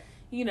change. Right.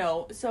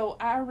 So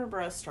I remember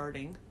us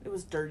starting, it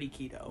was dirty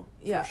keto.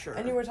 Yeah, for sure.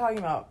 and you were talking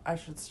about I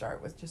should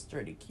start with just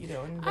dirty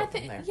keto and go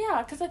from there.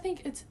 Yeah, because I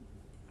think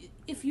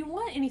if you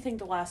want anything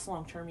to last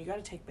long term, you got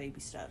to take baby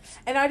steps.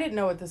 And I didn't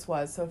know what this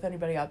was, so if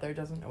anybody out there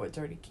doesn't know what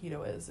dirty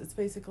keto is, it's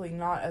basically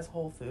not as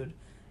whole food.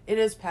 It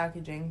is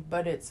packaging,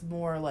 but it's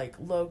more like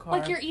low carb.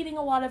 Like you're eating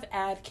a lot of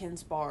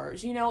Atkins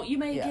bars. You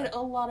may Yeah. get a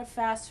lot of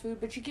fast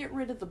food, but you get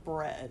rid of the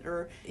bread,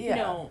 or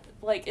Yeah.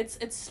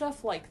 it's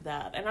stuff like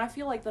that. And I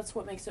feel like that's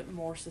what makes it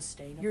more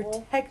sustainable. You're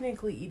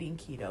technically eating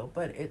keto,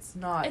 but it's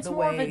not It's the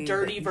more way of a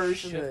dirty that you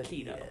version of should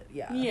eat keto. it.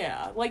 Yeah.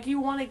 Yeah, like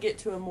you want to get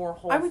to a more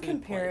whole. I would food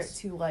compare place.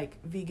 it to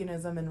like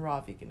veganism and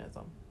raw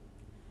veganism.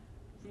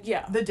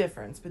 Yeah. The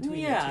difference between the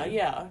two.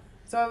 Yeah.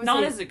 So I would Not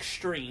say, as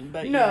extreme,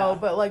 but no, yeah.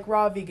 but like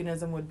raw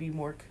veganism would be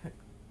more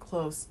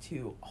close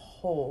to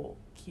whole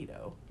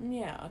keto.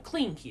 Yeah,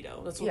 clean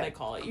keto. That's what Yeah, they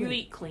call it. You clean.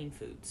 eat clean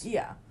foods.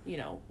 Yeah.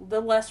 The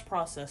less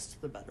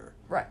processed, the better.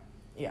 Right.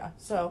 Yeah.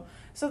 So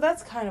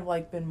that's kind of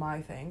like been my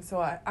thing.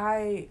 So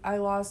I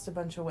lost a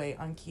bunch of weight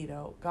on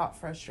keto, got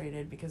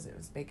frustrated because it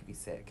was making me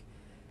sick.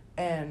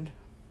 And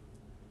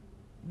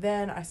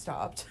then I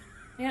stopped.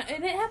 Yeah,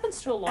 and it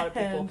happens to a lot of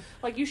people. And-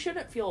 Like, you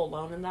shouldn't feel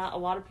alone in that. A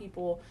lot of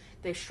people,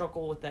 they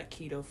struggle with that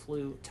keto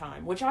flu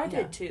time, which I Yeah.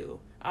 did too.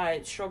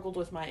 I struggled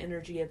with my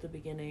energy at the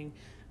beginning.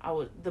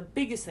 The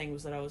biggest thing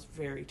was that I was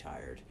very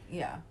tired.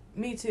 Yeah,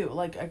 me too.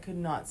 Like, I could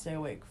not stay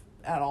awake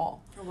at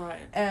all.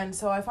 Right. And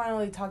so I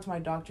finally talked to my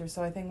doctor.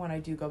 So I think when I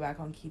do go back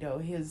on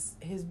keto,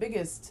 his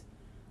biggest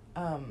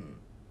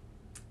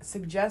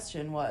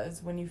suggestion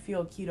was, when you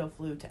feel keto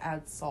flu, to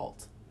add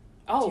salt.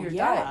 Oh, your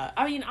yeah. diet.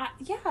 I mean,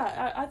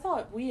 I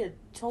thought we had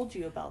told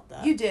you about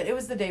that. You did. It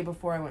was the day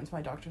before I went to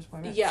my doctor's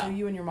appointment. Yeah. So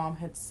you and your mom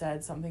had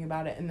said something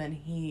about it, and then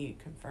he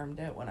confirmed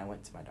it when I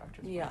went to my doctor's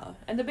appointment. Yeah.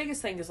 And the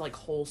biggest thing is, like,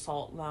 whole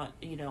salt, not,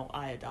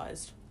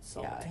 iodized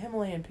salt. Yeah,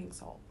 Himalayan pink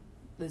salt.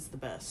 Is the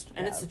best.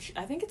 And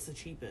Yeah. I think it's the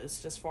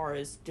cheapest as far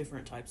as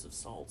different types of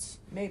salts.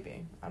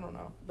 Maybe. I don't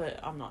know. But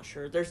I'm not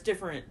sure. There's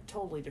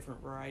totally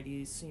different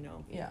varieties,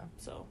 Yeah.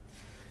 so.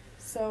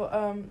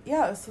 So,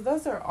 so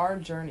those are our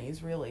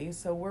journeys, really.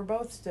 So we're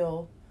both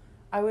still,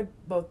 I would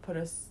both put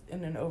us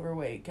in an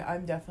overweight.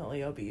 I'm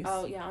definitely obese.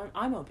 Oh, yeah,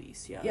 I'm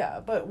obese, yeah.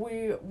 Yeah, but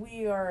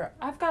we are,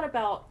 I've got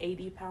about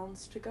 80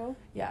 pounds to go.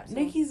 yeah, So-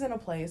 Nikki's in a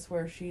place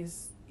where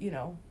she's,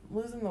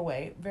 losing the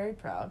weight. Very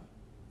proud.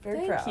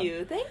 Very proud.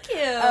 Thank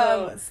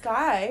you.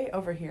 Sky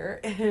over here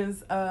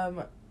is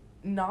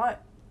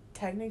not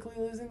technically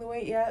losing the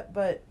weight yet,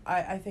 but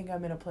I think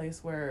I'm in a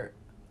place where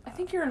I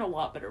think you're in a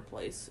lot better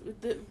place.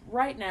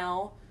 Right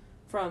now,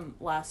 from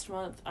last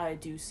month, I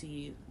do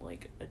see,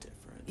 like, a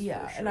difference.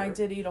 yeah, for and I sure.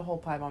 did eat a whole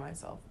pie by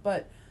myself,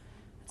 but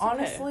It's okay.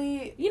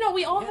 honestly,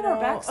 we all had our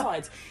know,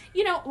 backsides.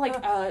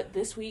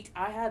 This week,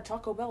 I had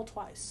Taco Bell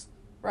twice.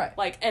 right.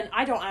 Like, and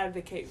I don't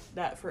advocate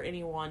that for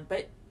anyone,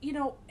 but,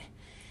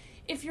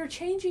 if you're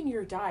changing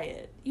your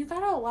diet, you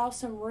gotta allow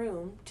some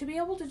room to be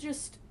able to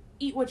just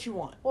eat what you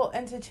want. Well,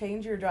 and to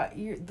change your diet,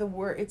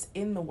 it's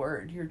in the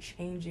word. You're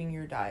changing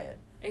your diet.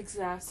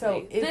 Exactly.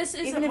 So this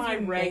even isn't if my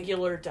you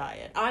regular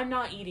diet. I'm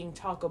not eating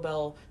Taco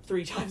Bell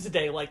 3 times a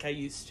day like I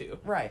used to.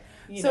 Right.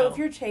 You So know. if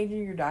you're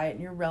changing your diet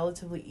and you're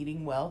relatively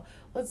eating well,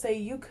 let's say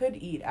you could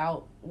eat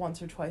out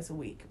once or twice a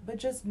week, but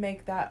just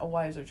make that a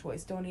wiser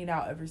choice. Don't eat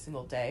out every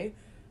single day.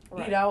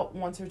 Right. Eat out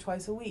once or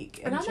twice a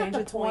week and I'm at change the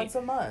it to point- once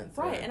a month.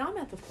 Right, or- and I'm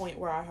at the point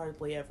where I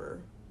hardly ever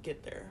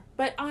get there.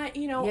 But yeah,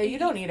 you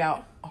don't eat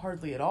out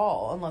hardly at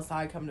all unless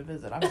I come to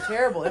visit. I'm a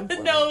terrible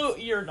influence. No,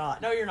 you're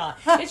not.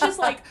 It's just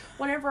like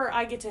whenever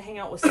I get to hang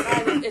out with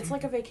Sky, it's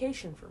like a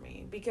vacation for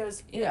me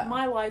because Yeah.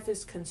 my life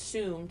is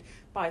consumed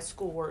by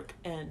schoolwork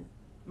and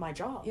my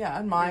job. Yeah,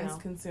 and mine's know.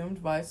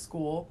 consumed by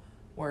school,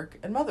 work,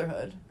 and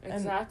motherhood.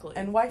 Exactly.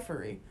 And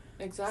wifery.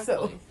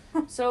 Exactly.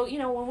 So,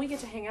 when we get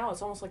to hang out,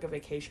 it's almost like a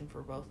vacation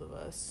for both of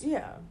us.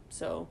 Yeah.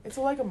 So, It's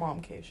like a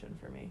momcation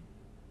for me.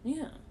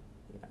 yeah.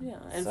 Yeah.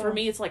 And So- for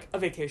me, it's like a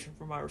vacation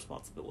from my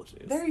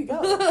responsibilities. There you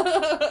go.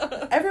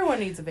 Everyone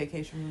needs a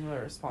vacation from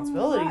their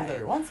responsibilities Right.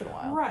 every once in a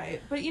while.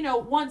 Right. But,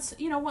 once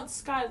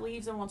Sky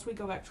leaves and once we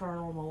go back to our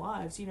normal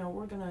lives,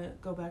 we're going to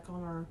go back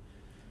on our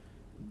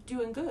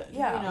doing good.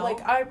 Yeah, like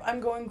I'm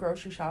going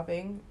grocery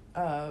shopping,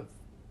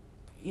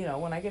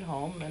 when I get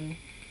home, and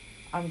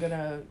I'm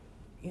gonna,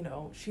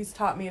 she's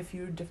taught me a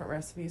few different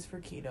recipes for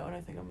keto, and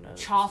I think I'm gonna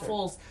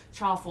Chaffles.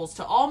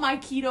 To all my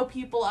keto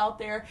people out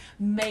there,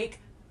 make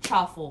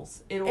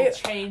chaffles. It'll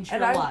change your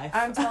life.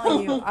 I'm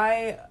telling you,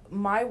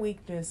 my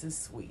weakness is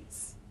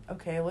sweets.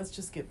 Okay, let's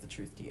just get the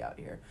truth to you out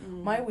here.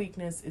 My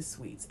weakness is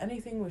sweets.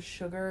 Anything with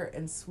sugar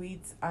and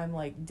sweets, I'm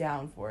like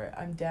down for it.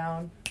 I'm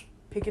down,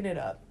 picking it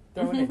up,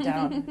 throwing it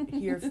down,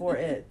 here for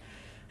it.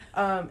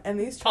 And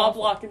these Top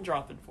chaffles, lock and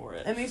dropping for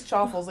it. and these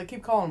chaffles, I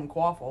keep calling them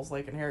quaffles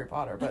like in Harry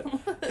Potter,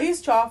 but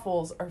these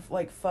chaffles are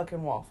like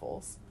fucking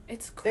waffles.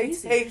 It's They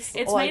crazy. taste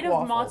It's like made of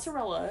waffles.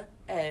 mozzarella,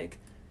 egg,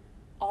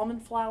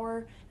 almond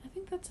flour. I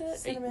think that's it.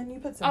 Cinnamon, you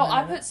put Oh, cinnamon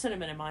I in put it.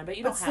 cinnamon in mine, but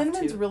you But don't have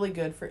cinnamon's to. really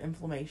good for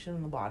inflammation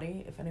in the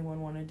body, if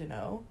anyone wanted to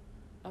know.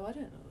 Oh, I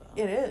didn't know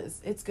that. It is.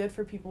 It's good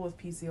for people with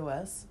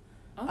PCOS.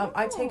 Oh.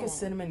 I take a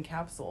cinnamon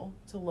capsule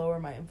to lower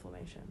my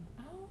inflammation.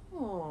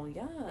 Oh,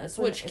 yes.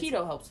 Which Which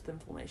keto helps with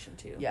inflammation,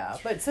 too. Yeah,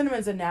 but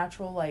cinnamon's a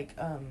natural, spice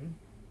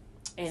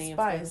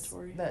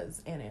Anti-inflammatory.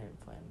 that's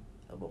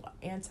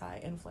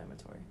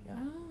anti-inflammatory. Yeah.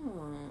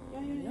 Oh,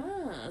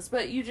 Yeah. yes.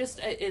 But you just,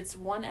 it's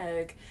one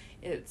egg.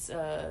 It's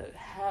a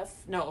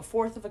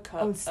fourth of a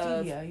cup Oh, of...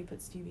 stevia. You put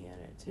stevia in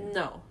it, too.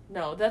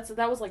 No,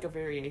 that was like a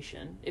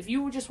variation. If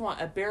you just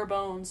want a bare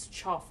bones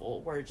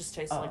chaffle where it just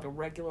tastes like a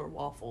regular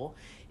waffle,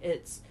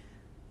 it's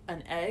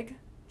an egg,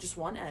 just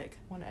one egg,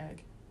 One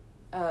egg.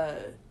 a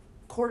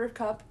quarter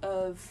cup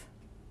of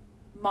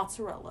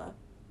mozzarella,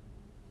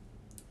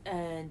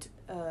 and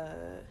a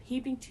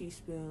heaping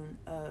teaspoon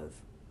of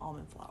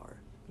almond flour.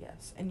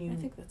 Yes. And I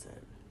think that's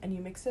it. you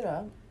mix it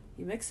up.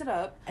 You mix it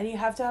up. And you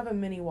have to have a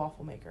mini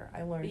waffle maker.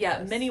 I learned Yeah,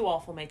 this. mini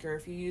waffle maker.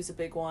 If you use a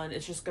big one,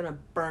 it's just going to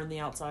burn the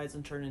outsides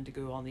and turn into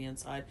goo on the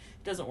inside.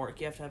 It doesn't work.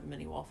 You have to have a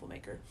mini waffle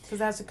maker.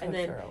 Because it has to cook And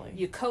then thoroughly.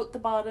 you coat the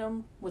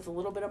bottom with a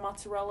little bit of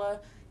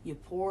mozzarella. You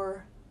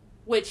pour,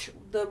 which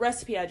the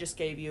recipe I just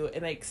gave you,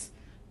 it makes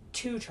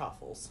 2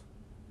 chaffles.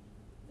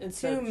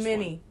 Instead Two of just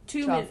mini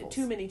one. chaffles.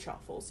 Two mini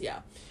chaffles,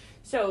 yeah.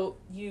 So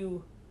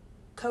you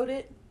coat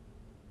it,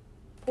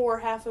 pour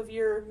half of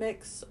your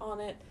mix on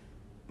it,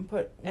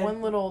 Put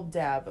one little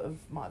dab of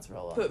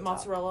mozzarella. Put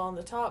mozzarella on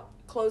the top,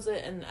 close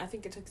it, and I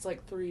think it takes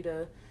like 3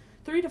 to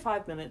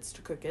 5 minutes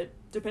to cook it,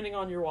 depending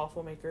on your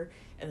waffle maker,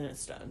 and then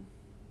it's done.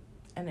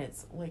 And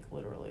it's like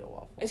literally a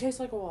waffle. It tastes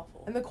like a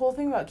waffle. And the cool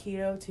thing about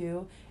keto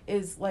too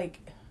is like,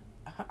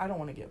 I don't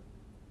want to get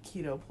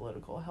keto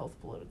political, health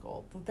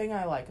political. The thing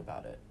I like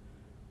about it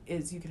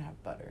is you can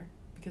have butter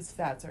because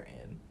fats are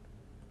in.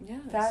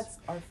 Yes. Fats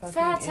are fucking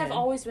Fats in. have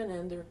always been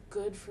in. They're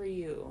good for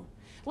you.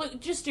 Look,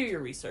 just do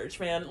your research,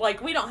 man.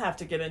 Like, we don't have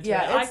to get into it.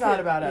 Yeah, it's not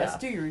about us.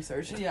 Do your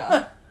research.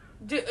 Yeah.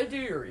 do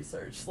your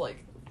research.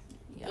 Like,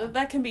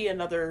 that can be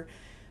another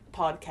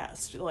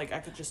podcast. Like, I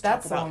could just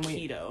talk about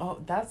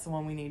keto. That's the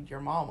one we need your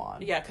mom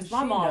on. Yeah, because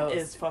my mom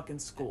is fucking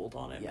schooled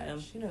on it, man.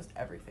 She knows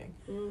everything.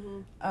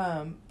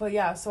 Mm-hmm. But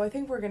yeah, so I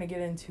think we're going to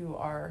get into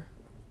our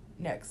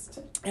next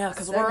Yeah,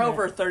 because we're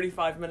over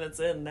 35 minutes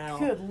in now.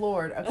 Good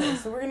Lord. Okay,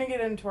 so we're going to get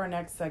into our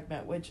next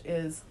segment, which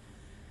is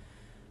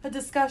a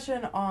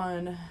discussion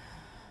on...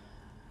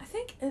 I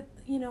think,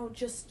 it's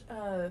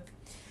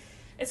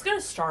going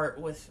to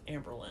start with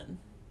Amberlynn.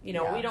 We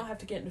don't have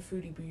to get into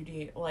foodie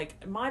beauty.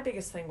 Like, my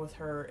biggest thing with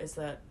her is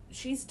that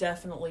she's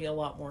definitely a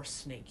lot more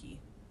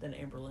snaky than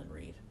Amberlynn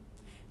Reed.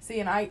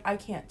 See, and I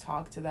can't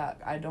talk to that.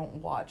 I don't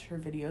watch her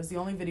videos. The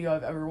only video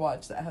I've ever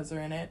watched that has her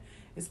in it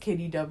is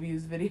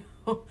KDW's video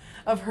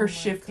of her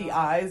shifty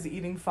eyes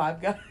eating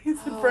Five Guys in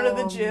front of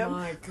the gym. Oh,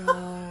 my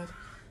God.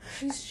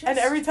 She's just... And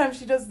every time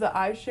she does the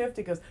eye shift,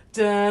 it goes,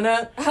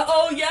 dun-na.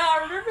 Oh, yeah,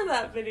 I remember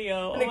that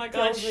video. And oh, my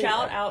God.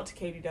 Shout out to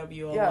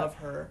KDW. I love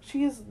her.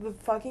 She is the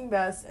fucking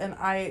best. And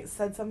I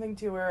said something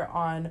to her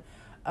on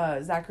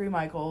Zachary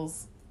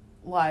Michael's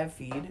live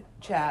feed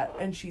chat,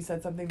 and she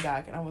said something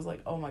back, and I was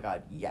like, oh, my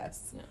God,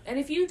 yes. Yeah. And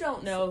if you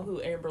don't know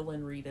who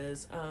Amberlynn Reed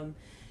is,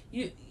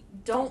 you...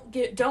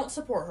 Don't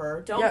support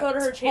her. Don't go to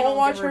her channel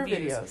and give her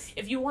reviews. Videos.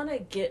 If you want to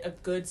get a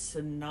good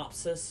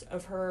synopsis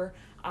of her,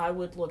 I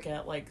would look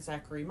at like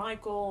Zachary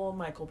Michael,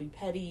 Michael B.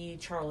 Petty,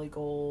 Charlie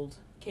Gold,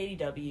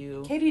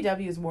 KDW.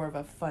 KDW is more of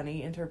a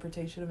funny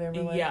interpretation of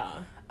Amberlynn.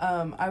 Yeah.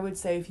 I would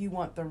say if you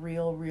want the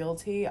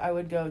realty, I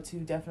would go to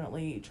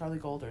definitely Charlie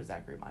Gold or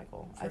Zachary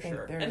Michael. For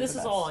sure. And this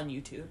is all on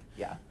YouTube.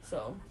 Yeah.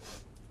 So.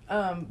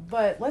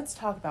 But let's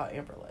talk about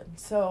Amberlynn.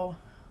 So...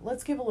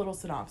 let's give a little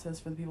synopsis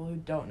for the people who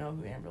don't know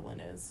who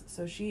Amberlynn is.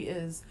 So she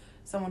is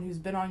someone who's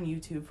been on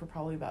YouTube for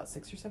probably about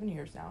 6 or 7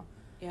 years now.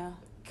 Yeah.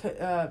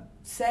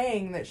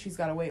 Saying that she's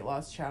got a weight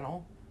loss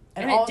channel.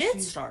 And it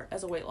did start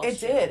as a weight loss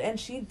channel. It did. And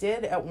she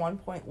did at one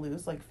point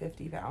lose like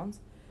 50 pounds,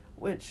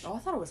 which... oh, I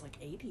thought it was like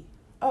 80.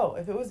 Oh,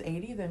 if it was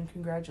 80, then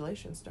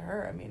congratulations to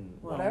her. I mean,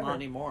 whatever. Not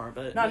anymore,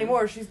 but... not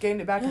anymore. She's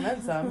gained it back and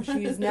then some.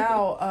 She's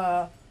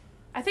now...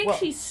 I think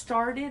she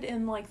started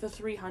in like the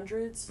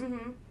 300s.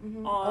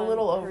 A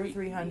little over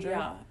 300.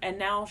 Yeah, and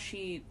now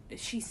she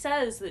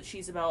says that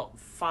she's about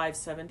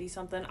 570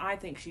 something. I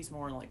think she's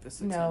more in like the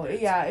 600s. No,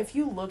 yeah. If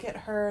you look at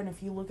her and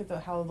if you look at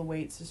how the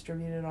weight's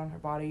distributed on her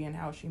body and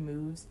how she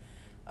moves,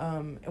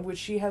 which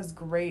she has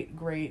great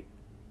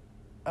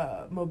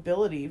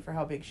mobility for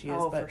how big she is.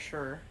 Oh, for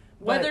sure.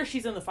 Whether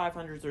she's in the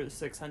 500s or the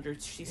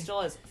 600s, she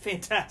still has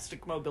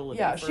fantastic mobility.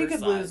 Yeah, she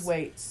could lose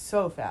weight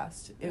so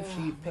fast if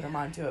she put her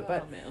mind to it.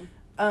 But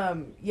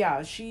yeah,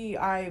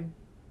 I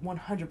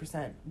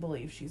 100%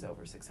 believe she's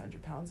over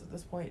 600 pounds at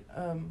this point.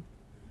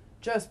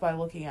 Just by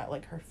looking at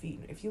like her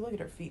feet. If you look at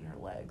her feet and her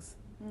legs,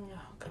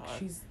 like,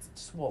 she's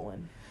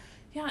swollen.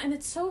 Yeah, and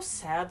it's so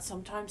sad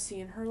sometimes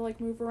seeing her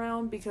like move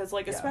around because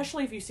like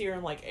especially if you see her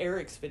in like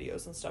Eric's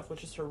videos and stuff,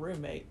 which is her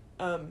roommate.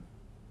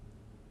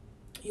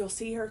 You'll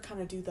see her kind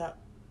of do that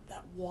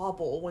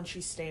wobble when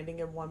she's standing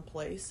in one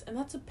place, and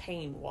that's a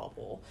pain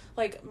wobble.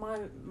 Like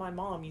my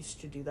mom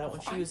used to do that when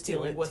she was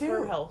dealing with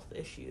her health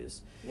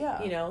issues.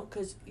 Yeah,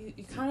 because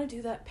you kind of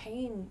do that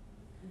pain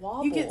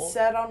wobble. You get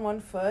set on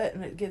one foot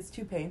and it gets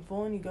too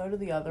painful, and you go to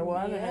the other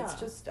one, and it's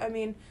just, I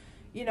mean,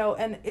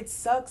 and it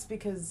sucks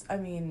because I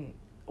mean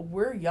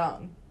we're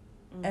young,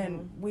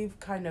 and we've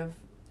kind of.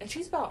 And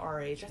she's about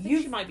our age. I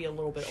think she might be a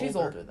little bit older. She's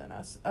older than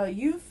us.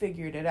 You've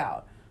figured it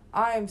out.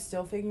 I'm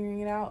still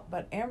figuring it out,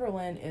 but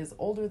Amberlynn is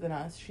older than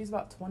us. She's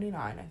about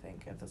 29, I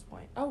think, at this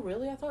point. Oh,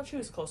 really? I thought she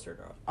was closer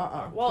to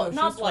us. Well, no,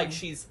 not like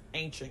she's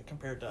ancient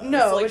compared to us.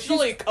 No, like, she's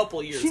only a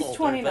couple years older. She's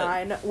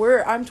 29.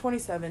 I'm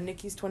 27.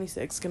 Nikki's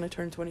 26. Gonna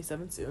turn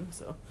 27 soon,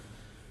 so.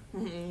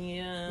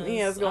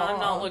 Yes, I'm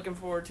not looking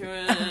forward to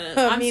it.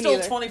 I'm still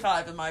neither.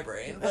 25 in my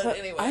brain, but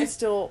anyway. I'm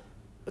still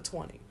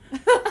 20.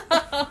 No,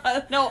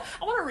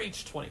 I want to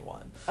reach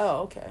 21.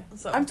 Oh, okay.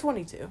 So. I'm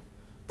 22.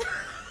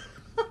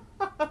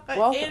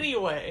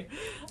 Anyway.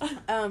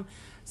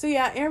 So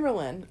yeah,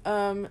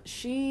 Amberlynn,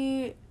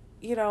 she,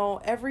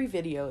 every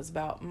video is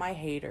about my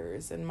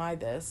haters and my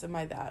this and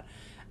my that.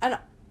 And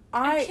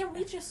can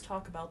we just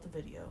talk about the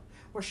video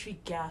where she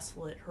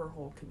gaslit her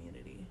whole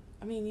community?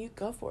 I mean, you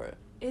go for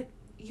it.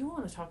 You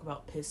want to talk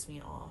about piss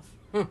me off.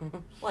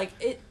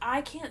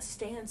 I can't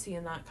stand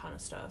seeing that kind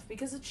of stuff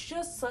because it's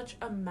just such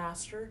a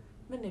master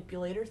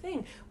manipulator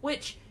thing,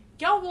 which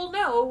y'all will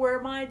know where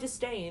my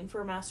disdain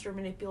for master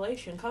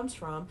manipulation comes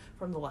from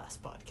the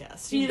last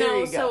podcast. You There know,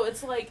 you go. so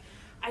it's like,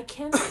 I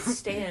cannot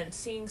stand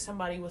seeing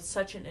somebody with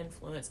such an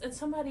influence and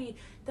somebody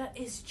that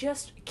is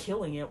just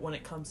killing it when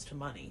it comes to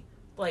money.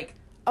 Like,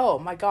 oh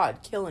my God,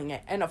 killing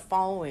it, and a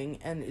following,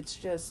 and it's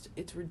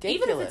ridiculous.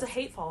 even if it's a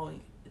hate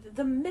following,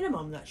 the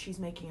minimum that she's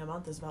making a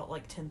month is about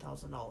like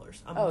 $10,000 a month.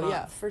 Oh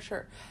yeah, for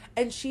sure.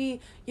 And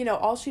she,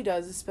 all she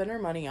does is spend her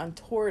money on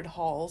Torrid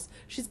hauls.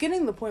 She's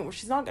getting to the point where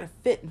she's not going to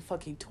fit in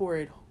fucking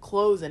Torrid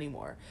clothes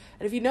anymore.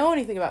 And if you know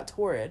anything about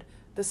Torrid,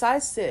 the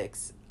size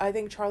 6, I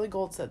think Charlie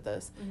Gold said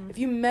this. Mm-hmm. If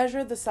you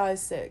measure the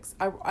size 6,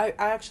 I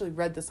actually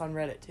read this on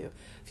Reddit too.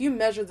 If you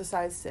measure the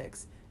size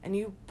 6 and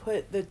you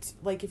put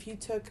if you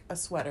took a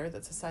sweater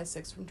that's a size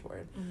 6 from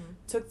Torrid,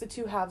 took the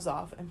two halves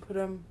off and put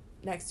them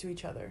next to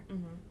each other,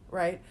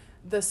 right?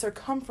 The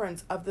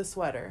circumference of the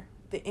sweater,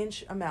 the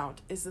inch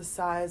amount, is the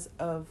size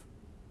of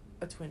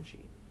a twin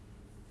sheet.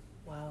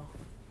 Wow.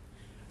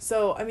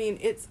 So, I mean,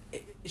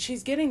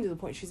 she's getting to the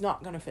point she's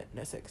not going to fit in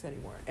a 6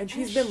 anymore. And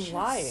she's been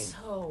lying.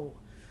 So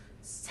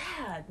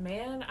sad,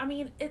 man. I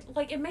mean,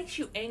 it makes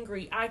you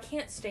angry. I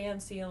can't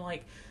stand seeing,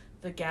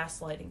 the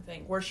gaslighting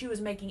thing, where she was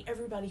making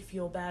everybody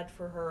feel bad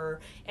for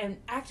her and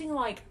acting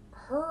like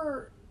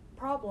her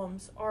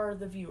problems are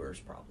the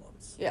viewers'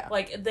 problems. Yeah.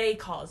 Like, they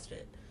caused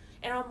it.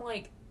 And I'm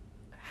like,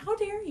 how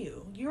dare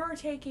you? You are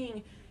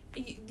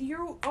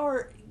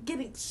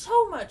getting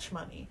so much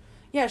money.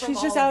 Yeah,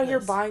 she's just out here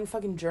buying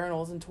fucking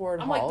journals and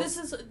Torrid hauls. I'm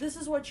like, this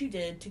is what you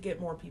did to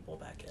get more people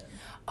back in.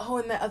 Oh,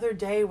 and the other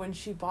day when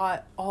she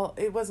bought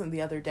it wasn't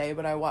the other day,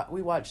 but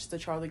we watched the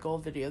Charlie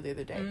Gold video the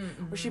other day,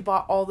 where she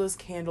bought all those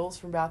candles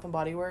from Bath and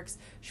Body Works.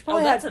 She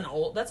probably that's an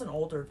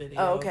older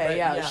video. Oh, okay,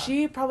 yeah.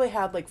 She probably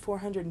had like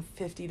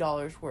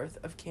 $450 worth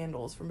of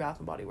candles from Bath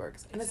and Body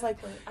Works. And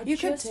exactly.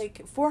 It's like, could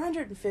take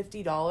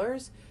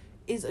 $450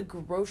 is a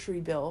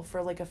grocery bill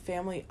for like a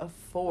family of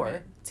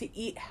 4 to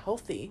eat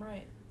healthy.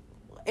 Right.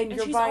 And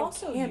you're she's buying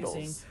also candles.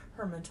 using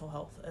her mental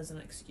health as an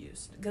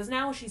excuse, because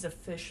now she's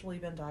officially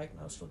been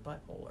diagnosed with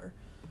bipolar.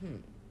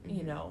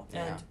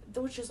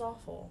 Which is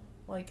awful.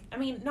 Like, I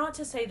mean, not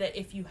to say that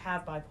if you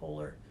have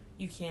bipolar,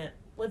 you can't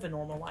live a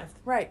normal life.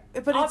 Right.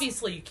 But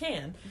obviously you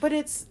can. But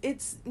it's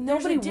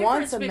nobody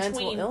wants a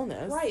mental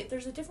illness. Right.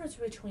 There's a difference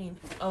between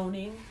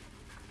owning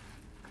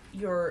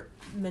your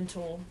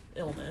mental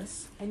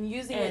illness and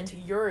using it to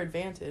your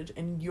advantage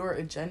and your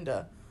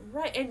agenda.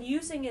 Right, and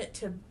using it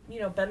to,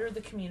 better the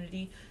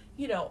community,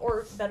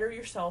 or better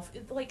yourself.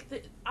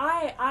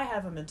 I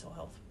have a mental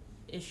health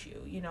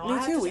issue, Me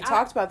too. We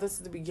talked about this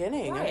at the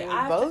beginning. Right,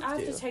 I mean, I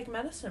have to take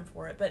medicine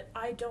for it, but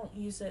I don't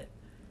use it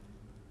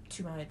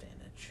to my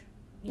advantage.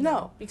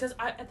 Because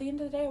at the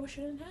end of the day, I wish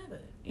I didn't have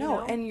it. You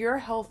know? And your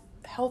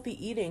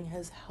healthy eating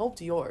has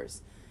helped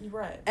yours.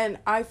 Right. And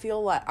I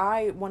feel like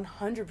I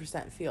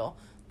 100% feel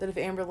that if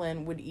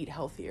Amberlynn would eat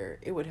healthier,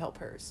 it would help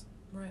hers.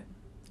 Right.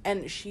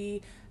 And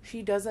she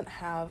doesn't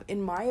have,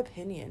 in my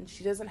opinion,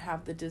 she doesn't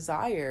have the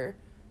desire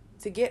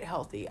to get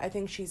healthy. I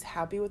think she's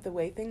happy with the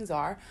way things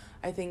are.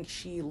 I think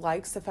she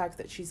likes the fact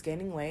that she's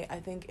gaining weight.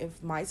 I think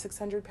if my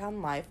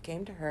 600-pound life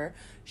came to her,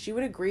 she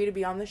would agree to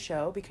be on the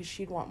show because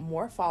she'd want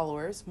more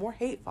followers, more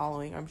hate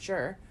following, I'm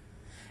sure.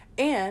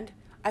 And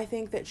I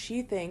think that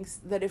she thinks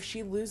that if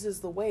she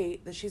loses the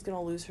weight, that she's going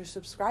to lose her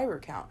subscriber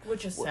count.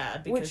 Which is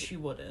sad, because she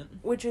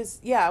wouldn't. Which is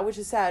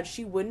sad.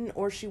 She wouldn't,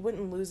 or she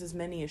wouldn't lose as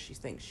many as she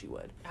thinks she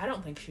would. I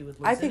don't think she would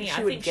lose I think any.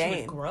 she would gain. She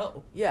would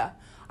grow. Yeah.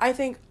 I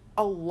think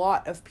a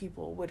lot of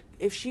people would,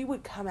 if she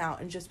would come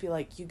out and just be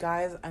like, you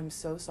guys, I'm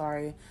so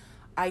sorry.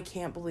 I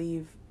can't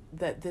believe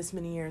that this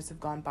many years have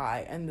gone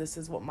by and this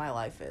is what my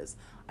life is.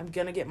 I'm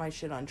going to get my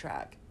shit on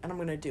track and I'm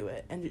going to do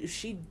it. And if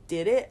she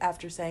did it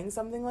after saying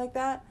something like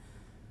that,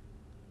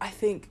 I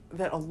think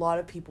that a lot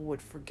of people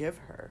would forgive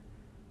her.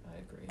 I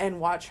agree. And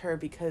watch her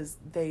because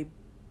they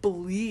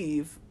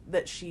believe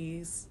that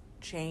she's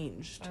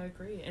changed. I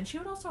agree. And she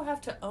would also have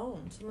to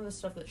own some of the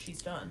stuff that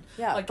she's done.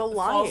 Yeah, like the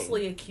lying.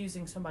 Falsely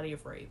accusing somebody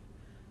of rape.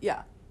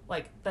 Yeah.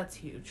 Like, that's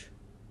huge.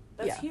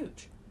 That's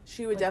huge.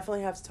 She would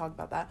definitely have to talk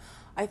about that.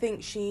 I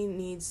think she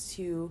needs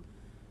to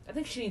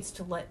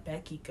let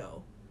Becky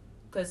go.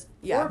 Because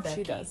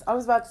she does. I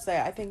was about to say,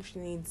 I think she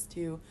needs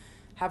to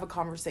have a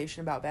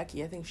conversation about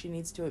Becky. I think she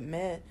needs to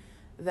admit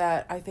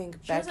that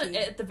Becky...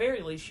 at the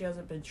very least, she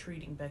hasn't been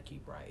treating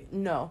Becky right.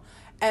 No.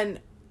 And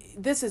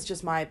this is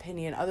just my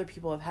opinion. Other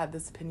people have had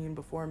this opinion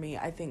before me.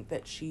 I think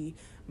that she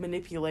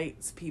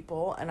manipulates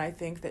people, and I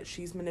think that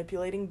she's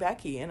manipulating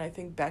Becky, and I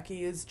think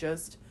Becky is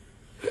just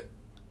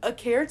a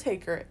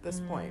caretaker at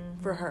this point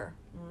for her.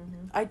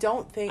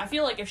 Mm-hmm. I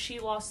feel like if she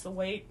lost the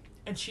weight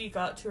and she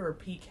got to her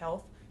peak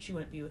health, she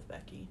wouldn't be with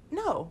Becky.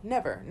 No,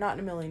 never. Not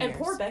in a million years.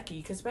 And poor Becky,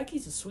 because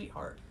Becky's a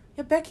sweetheart.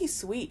 Yeah, Becky's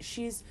sweet.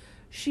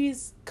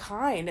 She's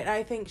kind, and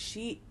I think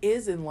she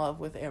is in love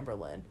with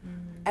Amberlynn.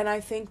 Mm-hmm. And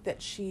I think that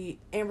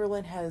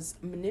Amberlynn has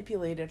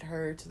manipulated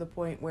her to the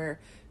point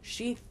where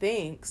she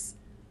thinks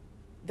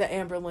that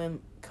Amberlynn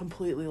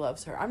completely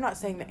loves her. I'm not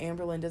saying that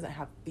Amberlynn doesn't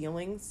have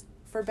feelings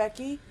for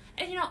Becky.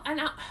 And,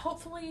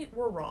 hopefully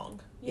we're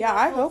wrong.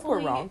 I hope we're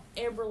Hopefully wrong.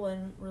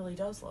 Amberlynn really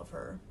does love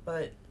her,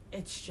 but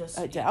it's just...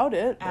 I doubt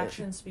it. But...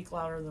 Actions speak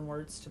louder than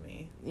words to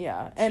me.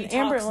 Yeah, and she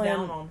talks Amberlynn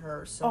down on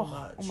her so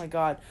much. Oh my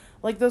god,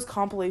 like those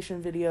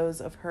compilation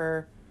videos of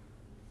her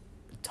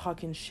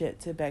talking shit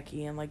to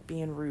Becky and like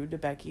being rude to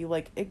Becky,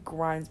 like it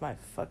grinds my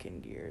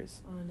fucking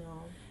gears. I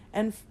know.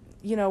 And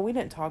we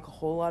didn't talk a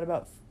whole lot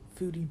about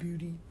Foodie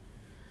Booty.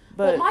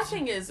 But my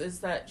thing is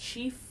that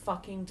she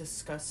fucking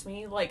disgusts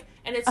me. Like,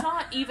 and it's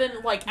not even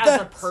like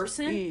as a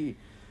person.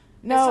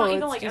 No, it's not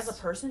even like as a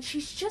person.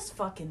 She's just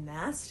fucking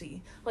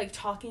nasty. Like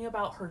talking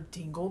about her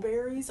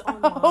dingleberries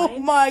online. Oh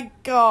my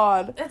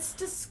god. That's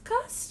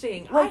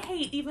disgusting. Like, I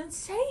hate even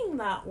saying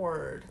that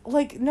word.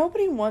 Like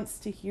nobody wants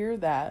to hear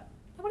that.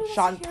 Nobody wants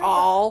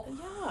Chantal. to hear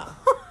that.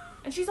 Yeah.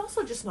 And she's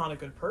also just not a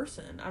good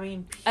person. I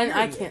mean, period. And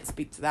I can't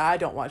speak to that. I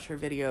don't watch her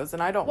videos,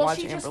 and I don't watch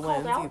Amberlynn's either. Well,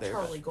 she just called out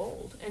Charlie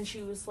Gold, and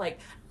she was like,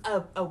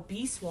 "A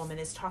obese woman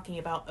is talking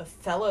about a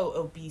fellow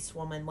obese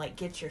woman. Like,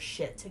 get your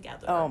shit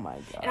together." Oh my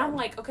god! And I'm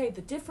like, okay,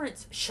 the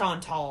difference,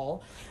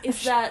 Chantal,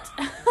 is that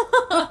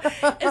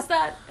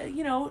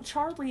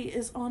Charlie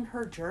is on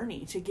her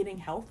journey to getting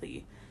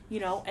healthy.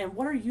 And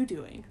what are you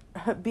doing?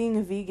 Being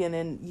a vegan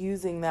and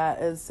using that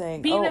as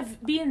saying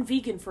being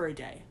vegan for a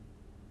day.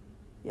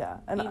 Yeah,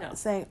 and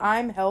saying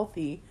I'm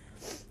healthy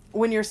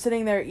when you're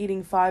sitting there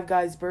eating Five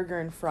Guys burger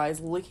and fries,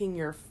 licking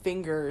your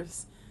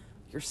fingers,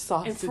 your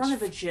sausage in front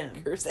of a gym.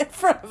 In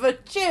front of a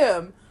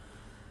gym.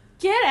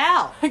 Get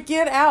out.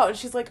 Get out. And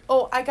she's like,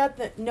 "Oh, I got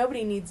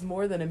nobody needs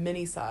more than a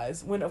mini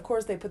size." When of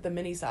course they put the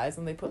mini size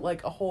and they put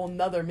like a whole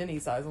nother mini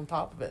size on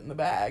top of it in the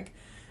bag.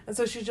 And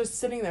so she's just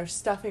sitting there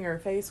stuffing her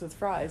face with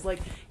fries. Like,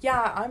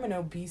 yeah, I'm an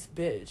obese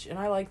bitch and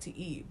I like to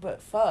eat,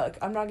 but fuck,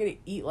 I'm not going to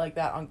eat like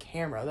that on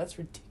camera. That's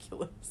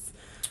ridiculous.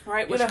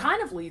 Right, which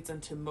kind of leads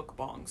into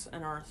mukbangs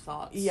and our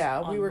thoughts.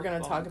 Yeah, we were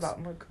going to talk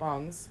about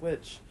mukbangs,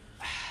 which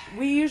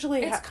we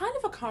usually... It's kind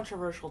of a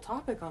controversial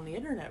topic on the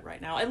internet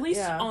right now, at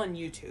least on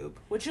YouTube,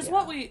 which is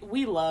what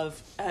we love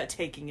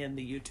taking in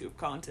the YouTube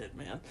content,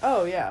 man.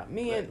 Oh, yeah.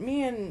 Me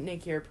and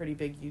Nikki are pretty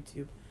big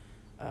YouTube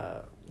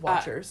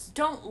watchers.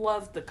 Don't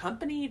love the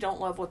company,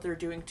 don't love what they're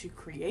doing to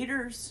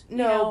creators.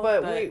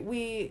 But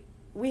we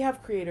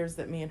have creators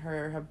that me and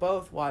her have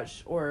both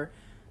watched or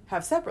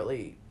have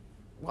separately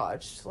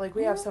watched. Like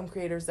we have some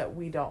creators that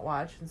we don't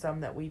watch and some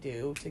that we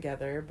do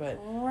together,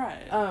 but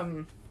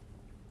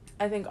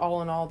I think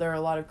all in all there are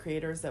a lot of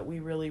creators that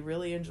we really,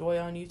 really enjoy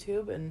on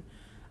YouTube, and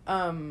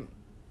and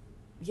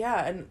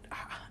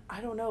I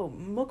don't know,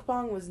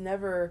 mukbang was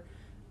never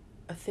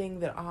a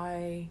thing that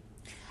I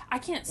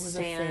can't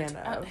stand.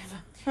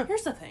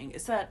 Here's the thing,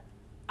 is that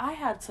I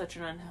had such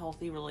an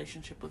unhealthy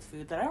relationship with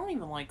food that I don't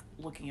even like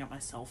looking at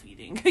myself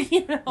eating,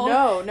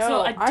 No,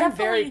 so I'm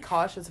very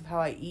cautious of how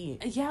I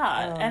eat.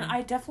 Yeah, and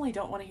I definitely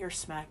don't want to hear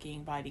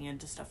smacking, biting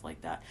into stuff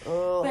like that.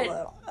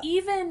 But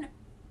even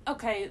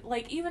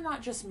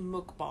not just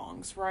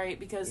mukbangs, right?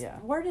 Because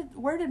where did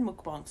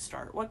mukbang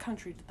start? What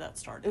country did that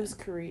start in? It was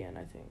Korean,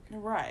 I think.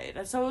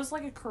 Right. So it was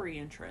like a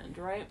Korean trend,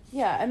 right?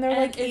 Yeah, and they're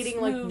like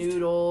eating like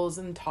noodles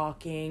and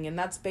talking, and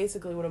that's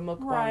basically what a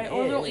mukbang is.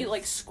 Or they'll eat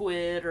like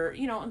squid or,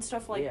 and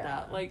stuff like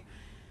that. Like,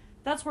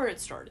 that's where it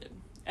started.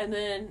 And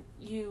then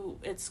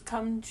it's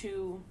come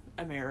to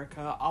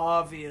America,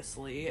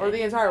 obviously. Or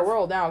the entire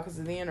world now because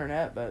of the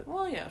internet, but...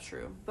 Well, yeah,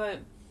 true. But,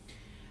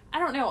 I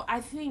don't know, I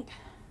think...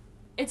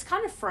 It's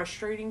kind of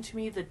frustrating to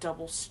me, the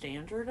double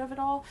standard of it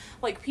all.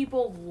 Like,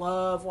 people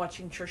love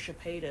watching Trisha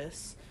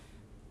Paytas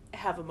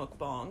have a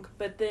mukbang,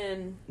 but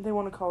then... They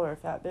want to call her a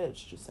fat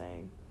bitch, just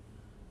saying.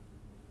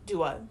 Do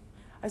what?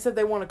 I said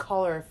they want to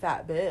call her a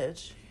fat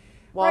bitch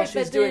while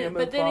she's doing a mukbang.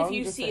 But then if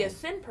you see a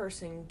thin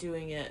person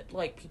doing it,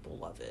 like, people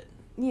love it.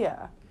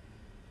 Yeah.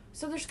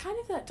 So there's kind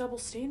of that double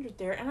standard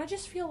there, and I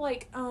just feel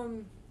like,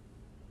 not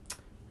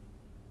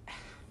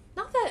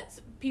that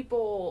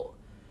people...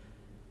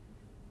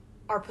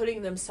 are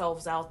putting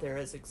themselves out there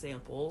as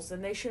examples,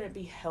 and they shouldn't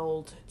be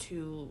held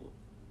to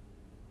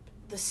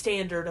the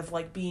standard of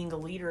like being a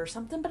leader or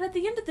something, but at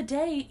the end of the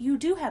day, you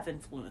do have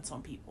influence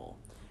on people.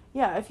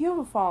 Yeah, if you have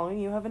a following,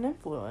 you have an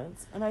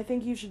influence, and I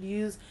think you should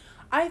use...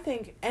 I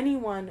think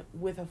anyone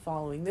with a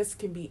following, this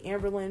can be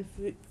Amberlynn,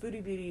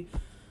 Foodie Beauty,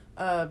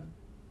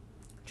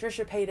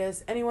 Trisha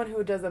Paytas, anyone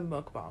who does a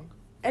mukbang,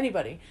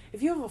 anybody.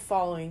 If you have a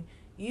following,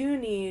 you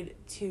need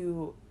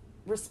to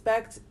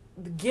respect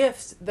the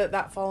gift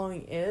that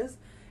following is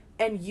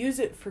and use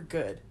it for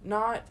good,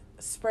 not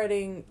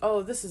spreading,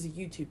 oh, this is a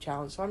YouTube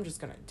challenge, so I'm just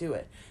gonna do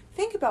it.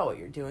 Think about what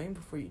you're doing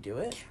before you do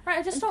it. Right,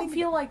 I just don't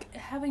feel like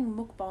having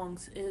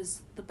mukbangs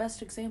is the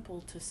best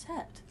example to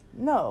set.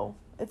 No,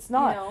 it's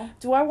not.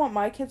 Do I want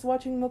my kids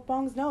watching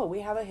mukbangs? No, we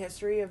have a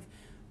history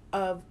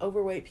of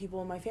overweight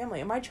people in my family,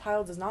 and my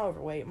child is not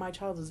overweight. My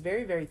child is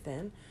very, very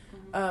thin.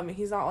 Mm-hmm.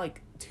 He's not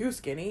like too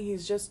skinny.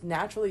 He's just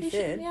naturally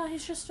thin.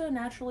 He's just a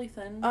naturally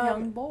thin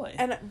young boy.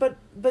 And but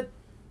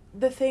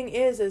the thing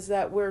is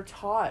that we're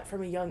taught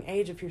from a young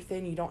age, if you're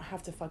thin, you don't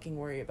have to fucking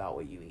worry about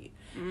what you eat.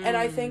 And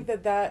I think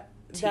that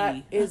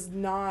is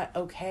not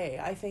okay.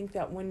 I think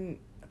that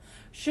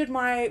Should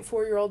my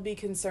 4-year-old be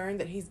concerned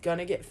that he's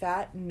gonna get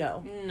fat?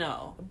 No.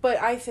 No.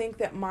 But I think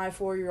that my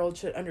 4-year-old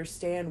should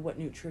understand what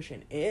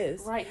nutrition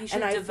is. Right. He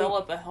should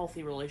develop a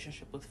healthy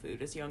relationship with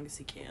food as young as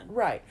he can.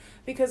 Right.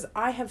 Because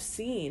I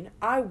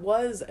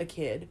was a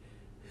kid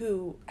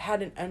who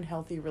had an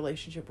unhealthy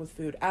relationship with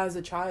food as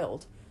a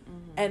child,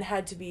 and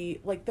had to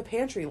be, like, the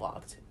pantry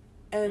locked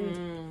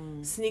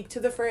and sneak to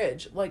the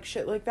fridge, like,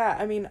 shit like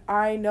that. I mean,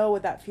 I know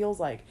what that feels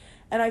like.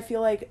 And I feel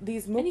like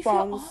these mukbangs... And you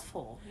feel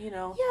awful, you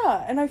know?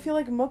 Yeah, and I feel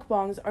like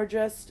mukbangs are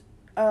just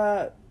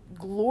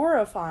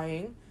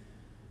glorifying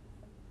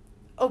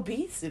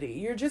obesity.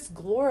 You're just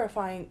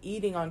glorifying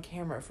eating on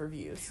camera for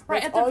views.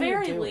 Right, at the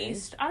very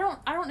least, I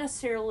don't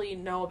necessarily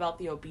know about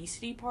the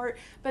obesity part,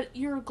 but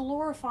you're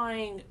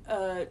glorifying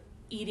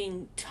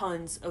eating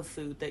tons of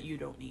food that you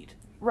don't need.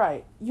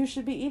 Right. You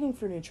should be eating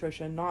for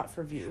nutrition, not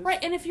for views. Right,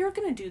 and if you're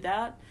going to do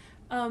that,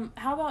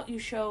 how about you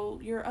show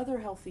your other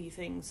healthy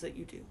things that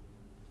you do?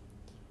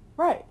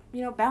 Right.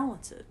 You know,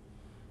 balance it.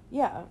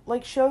 Yeah,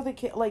 like, show the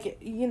kid, like,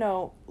 you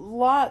know,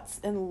 lots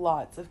and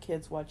lots of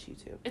kids watch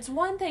YouTube. It's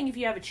one thing if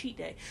you have a cheat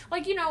day.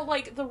 Like, you know,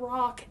 like, The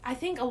Rock, I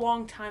think a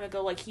long time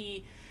ago, like,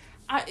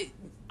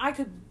 I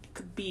could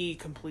be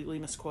completely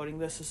misquoting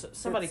this.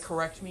 Somebody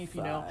correct me if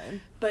you know.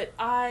 But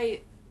I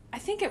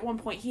think at one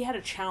point he had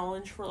a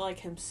challenge for,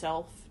 like,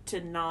 himself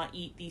to not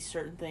eat these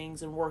certain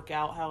things and work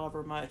out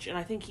however much. And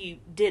I think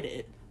he did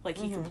it. Like,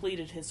 he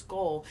completed his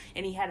goal.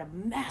 And he had a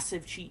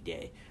massive cheat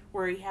day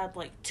where he had,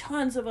 like,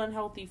 tons of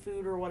unhealthy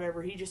food or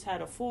whatever. He just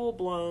had a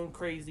full-blown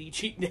crazy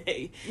cheat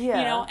day. Yeah.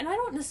 You know? And I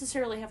don't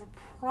necessarily have a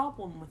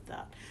problem with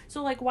that.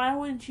 So, like, why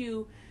wouldn't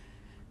you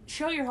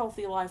show your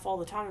healthy life all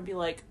the time and be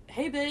like,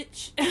 hey,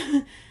 bitch,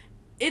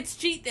 it's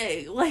cheat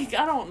day. Like,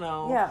 I don't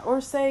know. Yeah,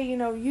 or say, you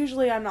know,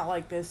 usually I'm not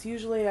like this.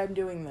 Usually I'm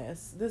doing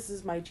this. This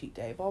is my cheat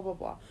day, blah, blah,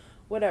 blah.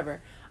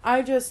 Whatever.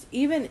 I just,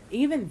 even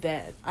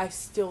then, I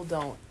still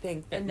don't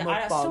think that mukbangs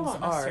I still don't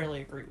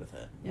necessarily agree with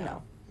it. Yeah.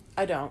 No,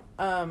 I don't.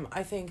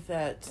 I think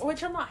that...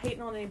 Which I'm not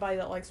hating on anybody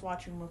that likes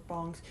watching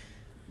mukbangs.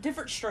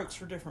 Different strokes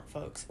for different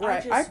folks.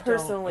 Right. I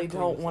personally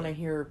don't want to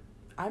hear...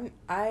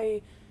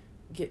 I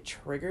get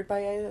triggered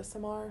by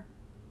ASMR.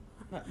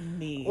 Not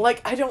me.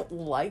 Like, I don't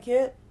like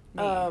it.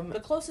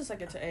 The closest I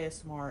get to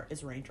ASMR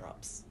is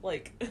raindrops.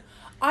 Like,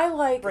 I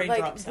like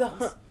raindrop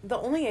sounds. The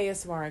only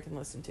ASMR I can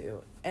listen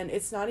to, and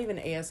it's not even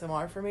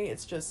ASMR for me.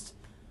 It's just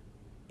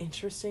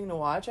interesting to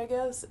watch, I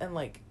guess, and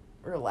like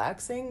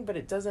relaxing. But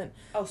it doesn't.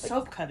 Oh,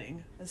 soap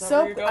cutting. Is that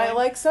where you're going? I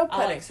like soap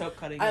cutting. I like soap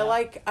cutting. Yeah.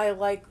 I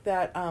like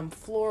that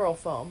floral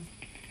foam,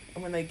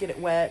 and when they get it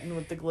wet and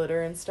with the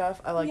glitter and stuff.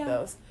 I like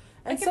those.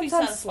 And it can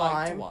sometimes be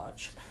slime. to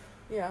watch.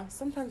 Yeah,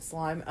 sometimes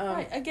slime.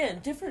 Right, again,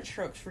 different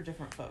strokes for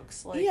different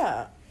folks. Like,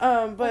 yeah,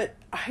 but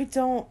I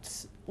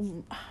don't...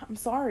 I'm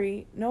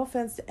sorry, no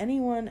offense to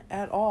anyone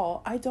at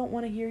all. I don't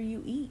want to hear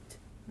you eat.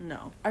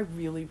 No. I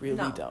really,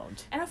 really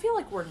don't. And I feel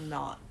like we're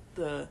not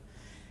the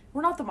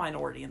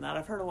minority in that.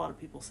 I've heard a lot of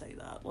people say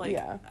that. Like,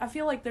 yeah. I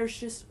feel like there's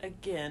just,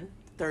 again,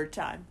 third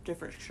time,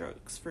 different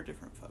strokes for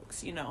different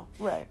folks, you know?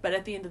 Right. But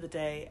at the end of the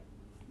day,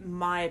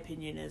 my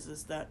opinion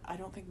is that I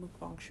don't think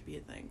mukbang should be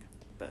a thing.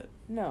 But...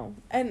 No.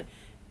 And...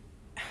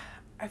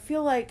 I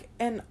feel like,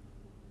 and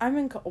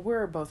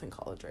we're both in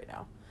college right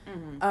now.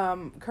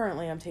 Mm-hmm.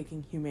 Currently I'm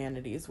taking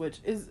humanities,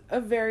 which is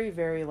a very,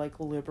 very, like,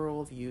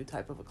 liberal view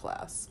type of a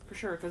class. For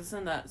sure, because it's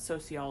in that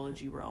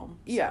sociology realm.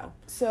 So. Yeah.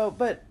 So,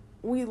 but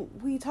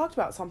we talked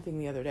about something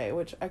the other day,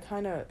 which it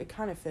kind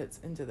of fits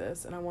into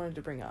this, and I wanted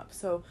to bring up.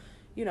 So,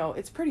 you know,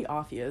 it's pretty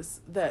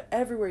obvious that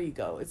everywhere you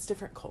go, it's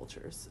different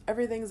cultures.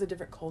 Everything's a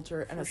different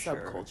culture and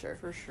subculture.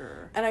 For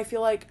sure. And I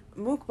feel like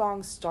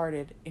mukbang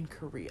started in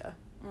Korea.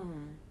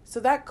 Mm-hmm. So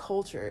that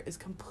culture is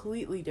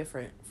completely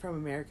different from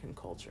American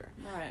culture.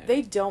 Right.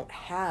 They don't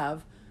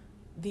have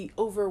the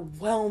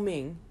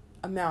overwhelming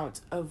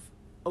amount of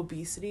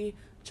obesity,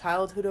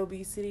 childhood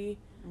obesity,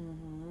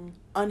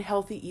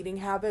 unhealthy eating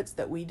habits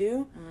that we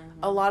do.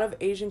 Mm-hmm. A lot of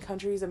Asian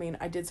countries, I mean,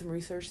 I did some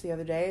research the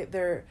other day,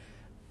 they're,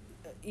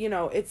 you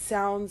know, it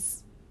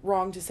sounds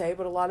wrong to say,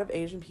 but a lot of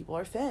Asian people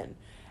are thin.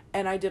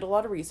 And I did a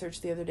lot of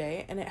research the other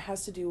day, and it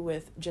has to do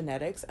with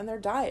genetics and their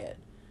diet.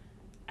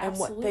 And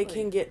what they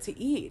can get to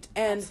eat.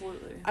 And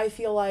I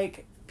feel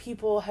like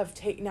people have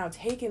now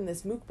taken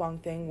this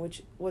mukbang thing,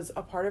 which was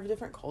a part of a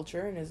different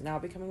culture and is now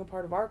becoming a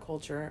part of our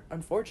culture,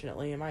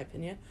 unfortunately, in my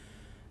opinion.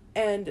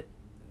 And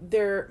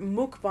they're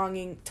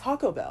mukbanging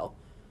Taco Bell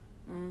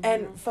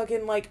and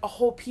fucking, like, a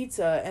whole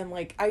pizza and,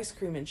 like, ice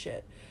cream and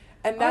shit.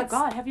 And that's... Oh,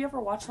 God, have you ever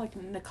watched, like,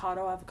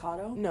 Nikado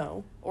Avocado?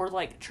 No. Or,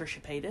 like,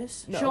 Trisha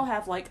Paytas? No. She'll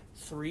have, like,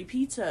 3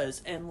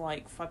 pizzas and,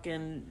 like,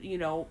 fucking, you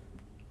know...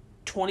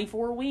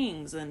 24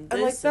 wings and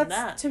this and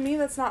that. To me,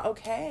 that's not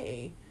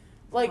okay.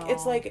 Like,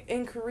 it's like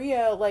in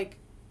Korea, like,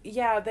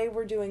 yeah, they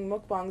were doing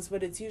mukbangs,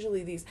 but it's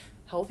usually these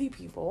healthy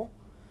people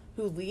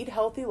who lead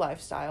healthy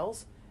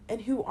lifestyles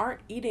and who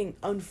aren't eating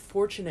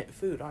unfortunate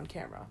food on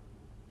camera.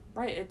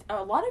 Right.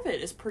 A lot of it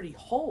is pretty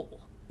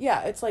whole.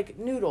 Yeah, it's like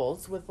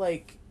noodles with,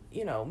 like,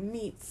 you know,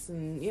 meats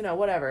and, you know,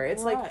 whatever.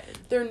 It's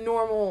like their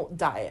normal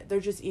diet. They're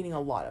just eating a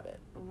lot of it.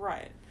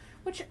 Right.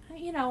 Which,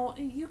 you know,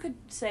 you could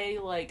say,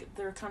 like,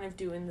 they're kind of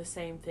doing the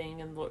same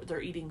thing and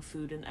they're eating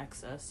food in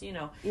excess, you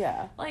know.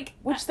 Yeah. Like,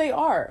 which they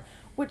are.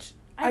 Which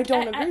I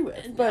don't agree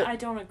with. But I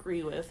don't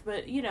agree with.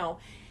 But, you know,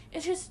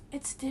 it's just,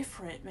 it's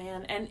different,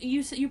 man. And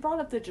you brought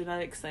up the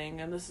genetics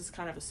thing, and this is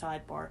kind of a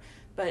sidebar.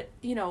 But,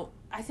 you know,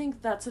 I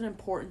think that's an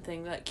important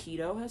thing that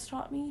keto has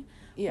taught me.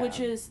 Yeah. Which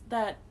is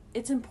that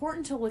it's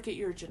important to look at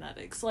your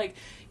genetics. Like,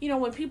 you know,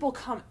 when people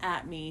come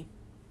at me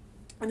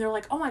and they're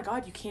like, oh my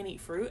God, you can't eat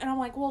fruit. And I'm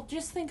like, well,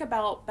 just think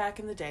about back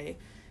in the day.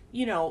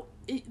 You know,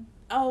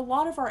 a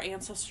lot of our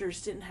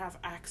ancestors didn't have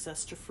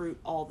access to fruit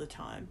all the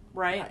time,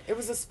 right? Yeah, it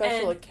was a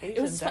special occasion.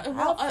 It was a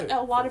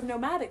lot of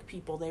nomadic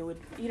people. They would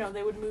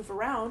move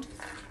around,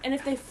 and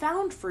if they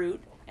found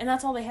fruit and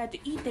that's all they had to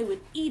eat, they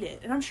would eat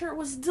it. And I'm sure it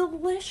was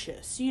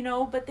delicious, you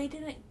know, but they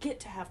didn't get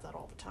to have that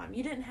all the time.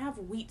 You didn't have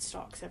wheat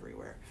stalks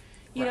everywhere.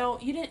 You know,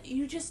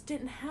 you just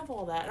didn't have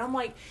all that. And I'm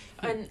like,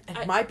 and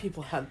my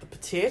people had the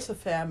potato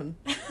famine.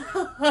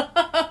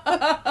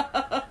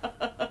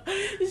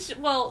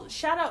 Well,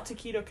 shout out to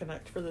Keto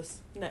Connect for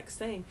this next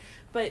thing.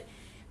 But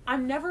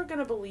I'm never going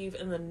to believe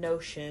in the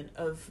notion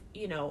of,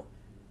 you know,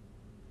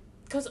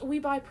 because we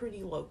buy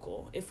pretty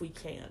local if we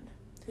can.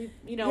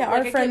 You know, yeah,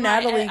 like our friend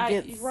Natalie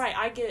gets...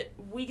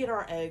 we get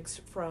our eggs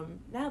from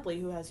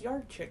Natalie, who has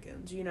yard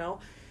chickens, you know?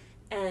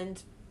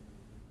 And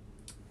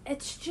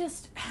it's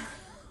just...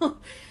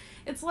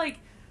 it's like,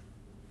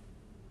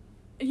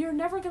 you're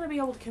never going to be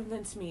able to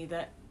convince me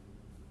that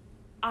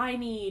I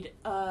need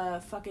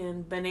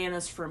fucking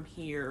bananas from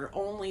here,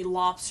 only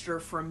lobster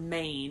from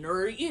Maine,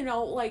 or, you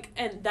know, like,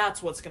 and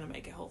that's what's going to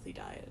make a healthy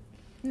diet.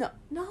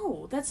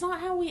 No, that's not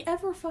how we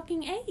ever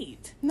fucking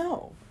ate.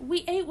 No.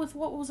 We ate with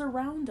what was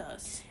around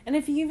us. And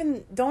if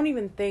you don't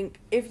even think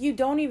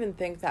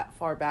that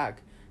far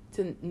back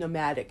to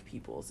nomadic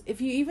peoples, if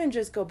you even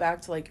just go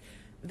back to, like,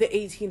 the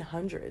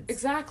 1800s.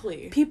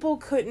 Exactly. People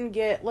couldn't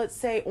get, let's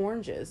say,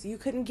 oranges. You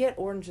couldn't get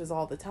oranges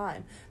all the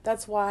time.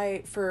 That's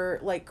why for,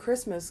 like,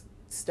 Christmas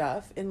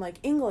stuff in, like,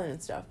 England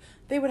and stuff,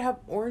 they would have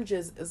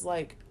oranges as,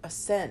 like, a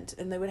scent,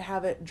 and they would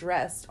have it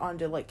dressed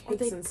onto, like,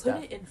 cakes and stuff.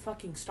 They put it in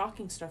fucking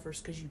stocking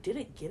stuffers because you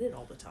didn't get it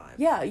all the time.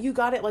 Yeah, you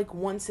got it, like,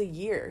 once a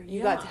year.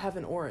 You got to have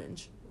an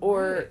orange.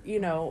 Or, right.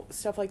 You know,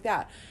 stuff like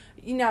that.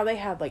 Now, they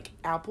had, like,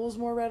 apples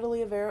more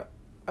readily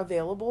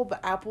available, but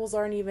apples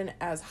aren't even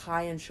as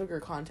high in sugar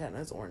content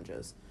as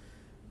oranges.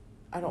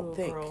 I don't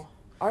think. Girl.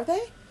 Are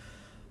they?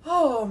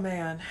 Oh,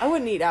 man. I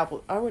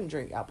wouldn't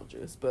drink apple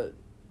juice, but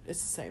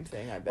it's the same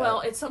thing, I bet.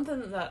 Well, it's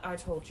something that I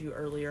told you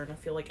earlier, and I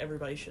feel like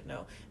everybody should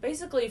know.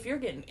 Basically, if you're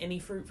getting any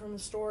fruit from the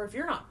store, if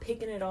you're not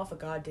picking it off a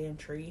goddamn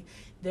tree,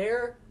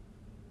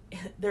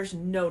 there's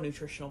no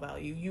nutritional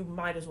value. You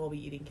might as well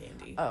be eating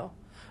candy. Oh.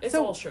 It's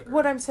all sugar.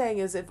 What I'm saying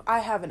is, if I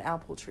have an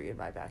apple tree in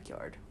my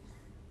backyard...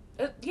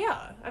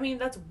 yeah, I mean,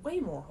 that's way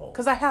more whole.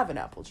 Because I have an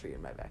apple tree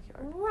in my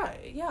backyard.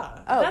 Right, yeah.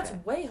 Oh, that's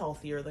way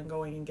healthier than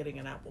going and getting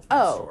an apple from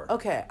the store. Oh,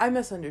 okay. I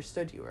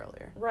misunderstood you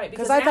earlier. Right,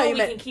 because I now thought you we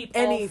meant can keep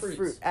any all fruits.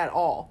 fruit at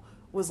all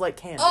was like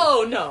candy.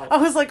 Oh, no. I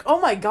was like, oh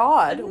my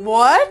God,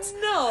 what?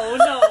 No.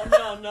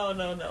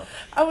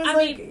 I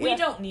mean, we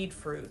don't need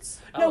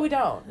fruits. No, we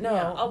don't. No,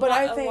 yeah, but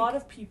I think... a lot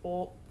of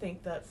people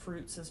think that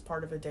fruits is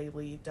part of a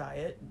daily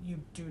diet.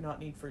 You do not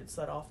need fruits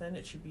that often.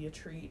 It should be a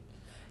treat.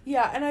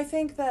 Yeah, and I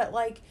think that,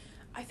 like...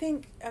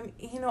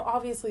 you know,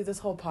 obviously this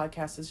whole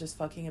podcast is just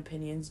fucking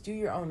opinions. Do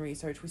your own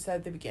research. We said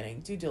at the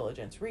beginning, due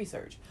diligence,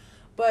 research.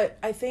 But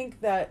I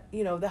think that,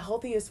 you know, the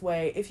healthiest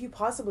way, if you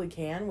possibly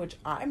can, which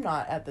I'm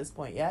not at this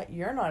point yet,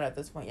 you're not at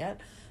this point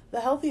yet,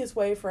 the healthiest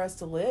way for us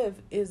to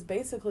live is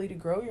basically to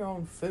grow your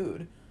own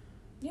food.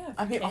 Yeah,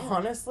 I mean,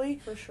 honestly.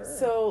 For sure.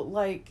 So,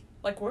 like...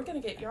 Like, we're going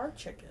to get yard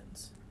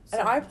chickens.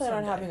 And I plan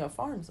on having a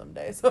farm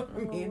someday. So, I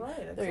mean, right,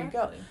 exactly. There you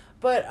go.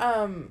 But,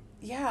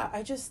 yeah,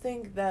 I just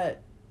think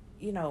that,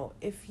 you know,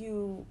 I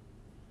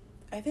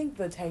think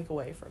the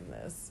takeaway from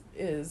this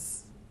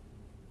is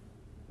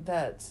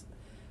that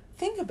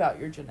think about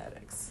your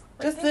genetics.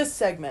 Just this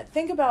segment.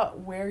 Think about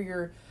where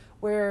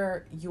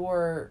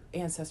your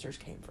ancestors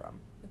came from.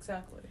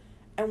 Exactly.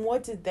 And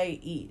what did they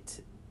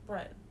eat?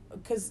 Right.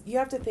 Because you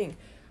have to think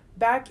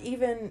back,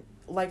 even,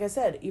 like I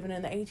said, even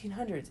in the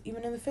 1800s,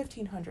 even in the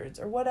 1500s,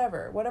 or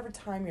whatever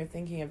time you're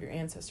thinking of your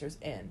ancestors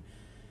in,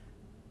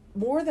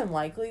 more than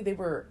likely they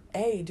were,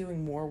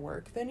 doing more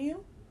work than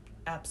you.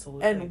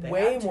 Absolutely. And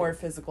way more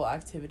physical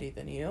activity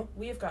than you.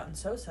 We have gotten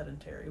so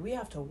sedentary. We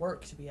have to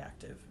work to be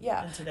active.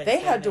 Yeah. They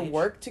had to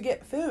work to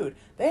get food.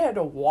 They had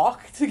to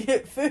walk to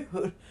get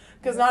food.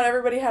 Because not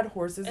everybody had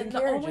horses and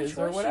carriages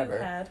or whatever. And the only choice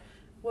you had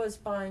was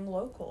buying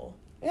local.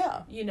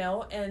 Yeah. You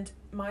know, and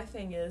my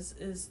thing is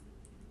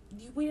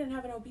we didn't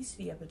have an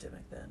obesity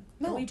epidemic then.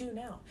 No. And we do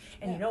now.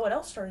 And you know what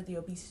else started the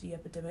obesity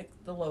epidemic?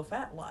 The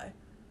low-fat lie.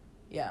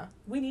 Yeah.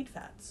 We need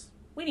fats.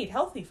 We need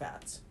healthy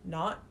fats.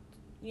 Not,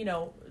 you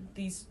know,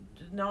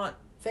 not...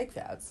 fake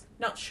fats.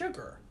 Not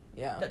sugar.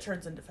 Yeah. That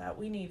turns into fat.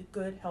 We need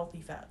good, healthy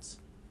fats.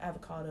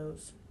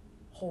 Avocados,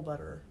 whole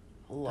butter.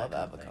 Love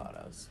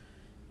avocados.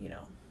 You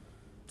know.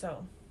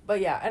 So... But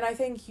yeah, and I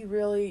think you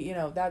really,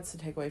 that's the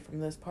takeaway from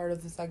this part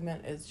of the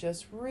segment is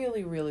just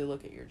really, really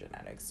look at your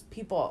genetics.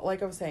 People,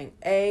 like I was saying,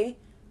 A,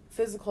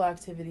 physical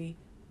activity,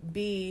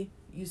 B,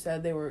 you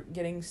said they were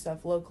getting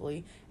stuff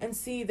locally, and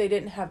C, they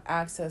didn't have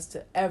access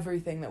to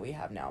everything that we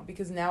have now,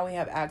 because now we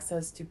have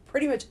access to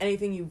pretty much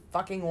anything you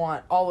fucking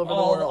want all over the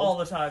world. All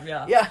the time,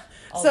 yeah. Yeah.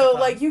 So,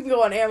 like, you can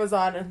go on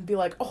Amazon and be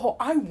like, oh,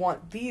 I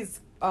want these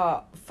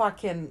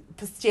fucking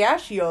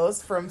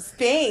pistachios from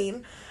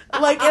Spain.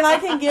 Like, and I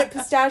can get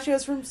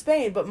pistachios from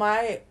Spain, but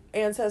my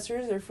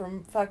ancestors are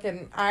from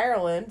fucking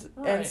Ireland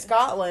and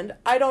Scotland.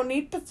 I don't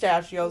need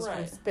pistachios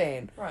from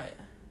Spain. Right.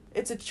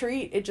 It's a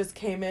treat. It just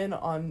came in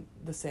on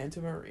the Santa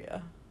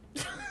Maria.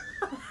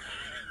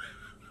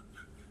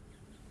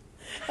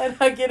 And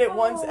I get it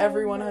once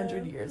every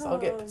 100 years. I'll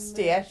get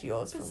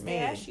pistachios from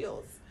Maine.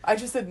 I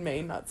just said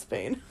Maine, not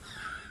Spain.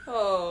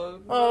 Oh,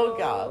 no. Oh,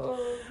 God.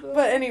 No.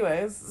 But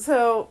anyways,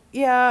 so,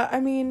 yeah,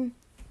 I mean,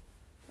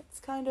 it's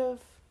kind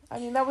of... I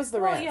mean, that was the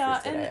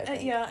rant for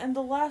today, and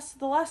the last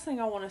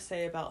thing I want to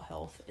say about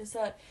health is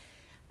that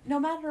no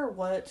matter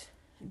what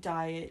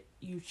diet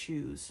you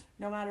choose,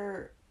 no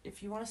matter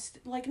if you want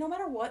to, no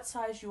matter what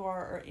size you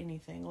are or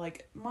anything,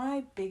 like,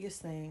 my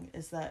biggest thing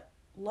is that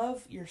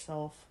love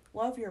yourself,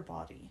 love your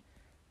body,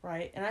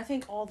 right? And I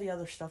think all the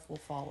other stuff will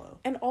follow.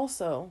 And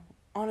also,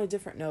 on a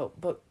different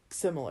note, but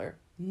similar,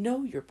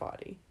 know your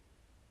body.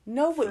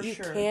 Know what you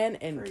can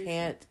and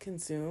can't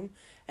consume,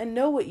 and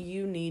know what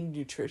you need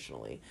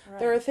nutritionally. Right.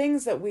 There are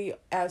things that we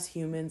as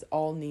humans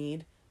all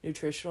need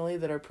nutritionally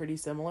that are pretty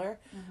similar,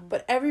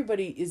 but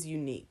everybody is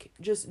unique.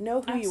 Just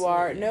know who you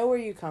are, know where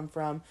you come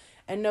from,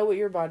 and know what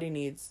your body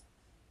needs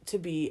to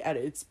be at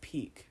its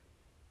peak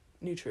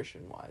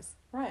nutrition-wise.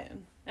 Right.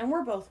 And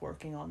we're both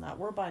working on that.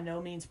 We're by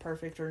no means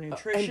perfect or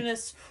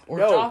nutritionists or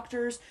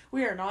doctors.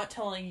 We are not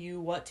telling you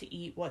what to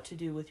eat, what to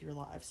do with your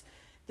lives.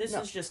 This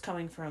is just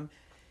coming from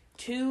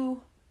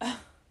two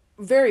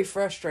very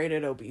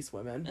frustrated obese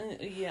women.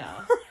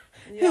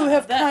 Who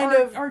have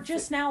are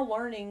just now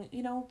learning,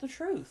 the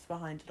truth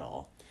behind it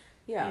all.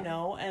 Yeah.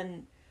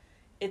 And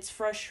it's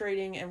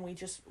frustrating, and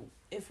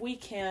if we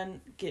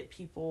can get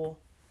people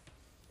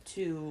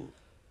to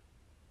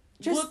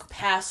just look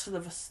past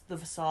the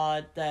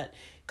facade that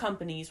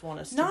companies want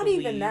us to believe. Not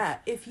even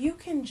that. If you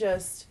can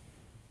just,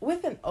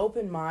 with an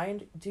open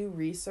mind, do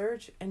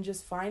research and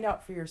just find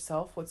out for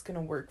yourself what's going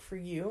to work for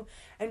you,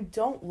 and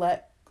don't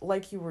let,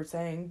 like you were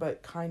saying,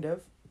 but kind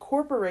of,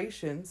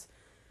 corporations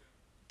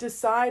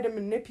decide and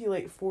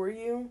manipulate for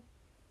you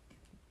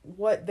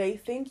what they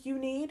think you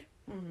need,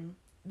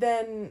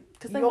 then...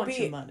 Because they want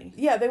your money.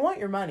 Yeah, they want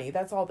your money.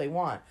 That's all they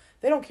want.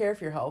 They don't care if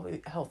you're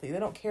healthy. They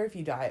don't care if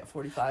you die at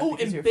 45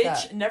 because you're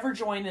fat. Bitch, never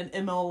join an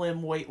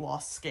MLM weight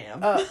loss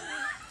scam.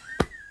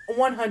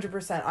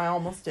 100%. I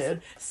almost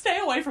did. Stay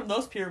away from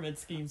those pyramid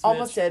schemes, bitch.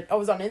 Almost did. I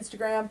was on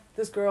Instagram.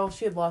 This girl,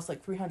 she had lost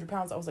like 300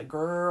 pounds. I was like,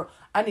 girl,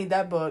 I need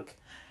that book.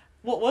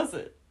 What was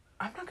it?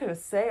 I'm not going to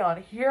say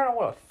on here. I don't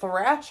want to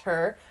thrash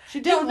her.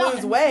 She didn't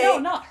lose weight. No,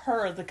 not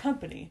her. The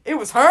company. It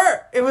was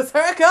her. It was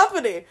her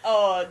company.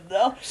 Oh,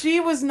 no. She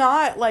was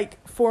not,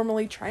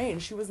 formally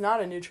trained. She was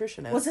not a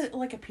nutritionist. Was it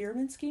like a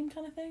pyramid scheme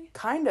kind of thing?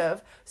 Kind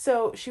of.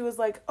 So she was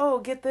like, oh,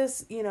 get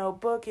this,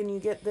 book, and you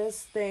get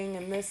this thing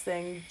and this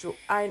thing.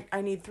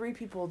 I need 3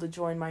 people to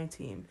join my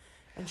team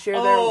and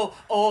share their...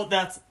 Oh,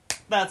 that's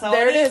how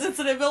it is. It's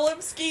an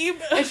MLM scheme.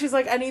 And she's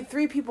like, I need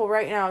 3 people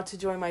right now to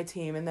join my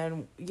team. And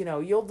then,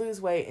 you'll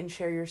lose weight and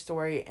share your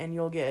story, and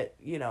you'll get,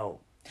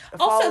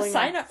 also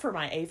sign up for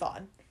my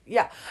Avon.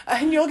 Yeah.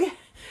 And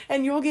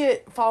you'll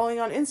get following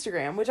on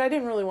Instagram, which I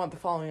didn't really want the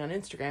following on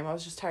Instagram. I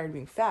was just tired of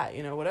being fat,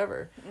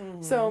 whatever.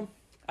 Mm-hmm. So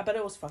I bet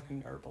it was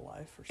fucking Herbalife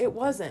or something. It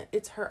wasn't.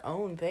 It's her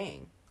own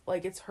thing.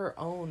 It's her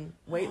own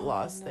weight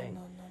loss thing.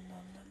 No.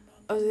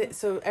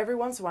 So every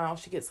once in a while,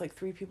 she gets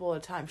 3 people at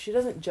a time. She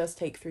doesn't just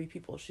take 3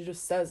 people. She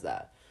just says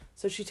that.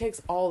 So she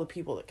takes all the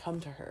people that come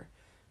to her.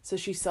 So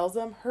she sells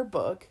them her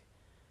book,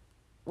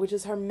 which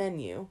is her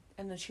menu.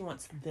 And then she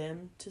wants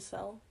them to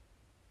sell?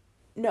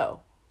 No.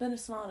 Then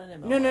it's not an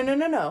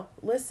MLM. No.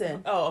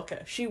 Listen. Oh,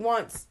 okay.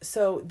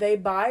 So they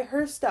buy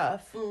her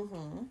stuff.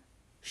 Mm-hmm.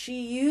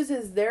 She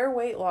uses their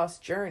weight loss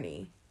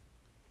journey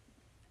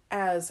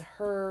as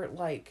her,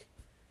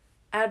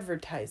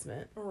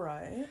 advertisement.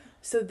 Right.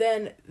 So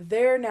then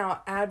they're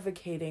now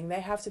advocating. They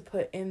have to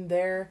put in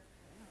their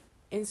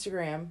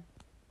Instagram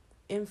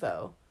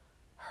info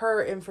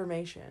her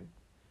information.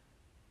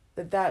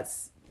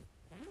 That's...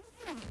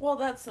 Well,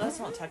 that's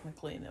not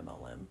technically an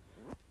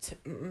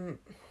MLM.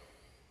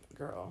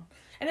 Girl.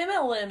 An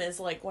MLM is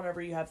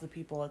whenever you have the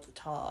people at the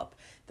top.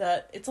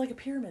 That it's like a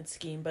pyramid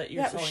scheme, but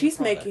you're selling she's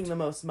product. Making the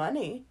most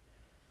money.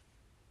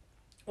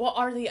 Well,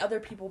 are the other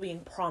people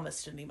being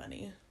promised any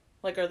money?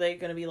 Are they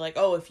going to be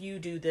oh, if you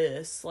do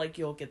this,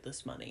 you'll get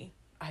this money?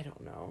 I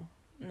don't know.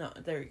 No,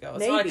 there you go.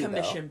 It's not a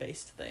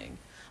commission-based thing.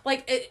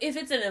 If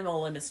it's an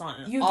MLM, it's not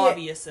an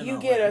obvious MLM. You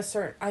get a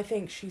certain... I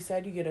think she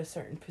said you get a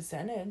certain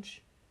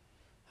percentage.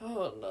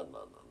 Oh, no.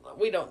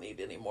 We don't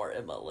need any more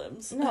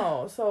MLMs.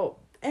 No, so,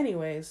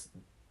 anyways,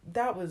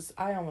 that was...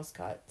 I almost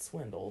got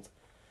swindled.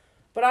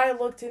 But I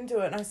looked into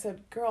it and I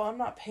said, girl, I'm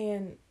not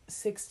paying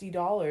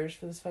 $60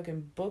 for this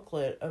fucking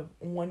booklet of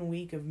 1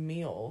 week of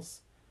meals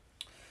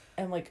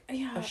and like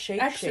a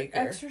shaker.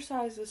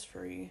 Exercise is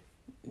free.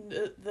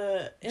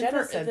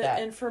 Jenna said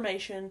that.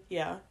 Information,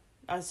 yeah.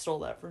 I stole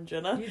that from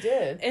Jenna. You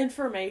did.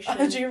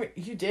 Information.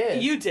 You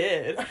did. You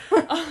did.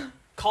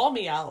 Call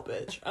me out,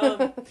 bitch.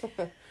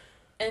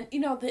 And, you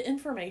know, the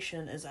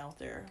information is out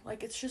there.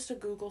 Like, it's just a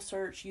Google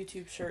search,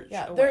 YouTube search.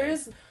 Yeah, away.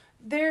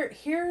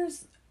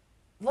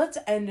 Let's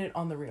end it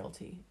on the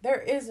realty. There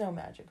is no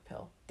magic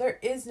pill. There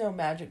is no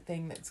magic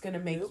thing that's going to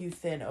make you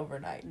thin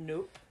overnight.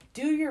 Nope.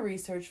 Do your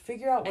research.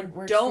 Figure out what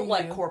works don't for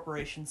let you.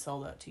 corporations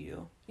sell that to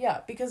you. Yeah,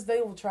 because they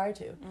will try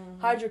to.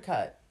 Mm-hmm.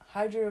 Hydroxycut.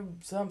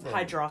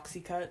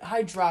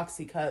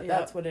 Hydroxycut. Yep.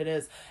 That's what it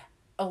is.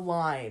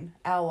 Align,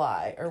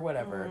 Ally, or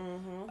whatever.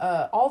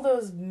 Mm-hmm. All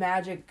those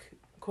magic,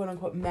 quote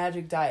unquote,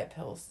 magic diet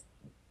pills.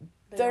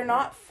 They're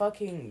not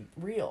fucking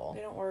real.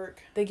 They don't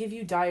work. They give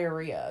you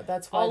diarrhea.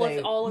 That's why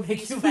all of make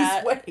these you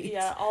fad, lose weight.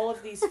 Yeah, all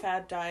of these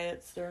fad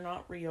diets, they're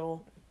not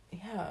real.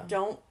 Yeah.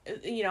 Don't,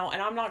 you know,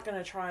 and I'm not going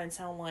to try and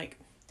sound like,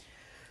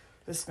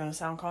 this is going to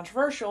sound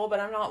controversial, but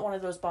I'm not one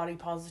of those body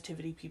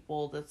positivity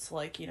people that's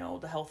like, you know,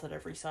 the health at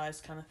every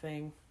size kind of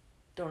thing.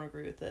 Don't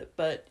agree with it,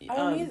 but I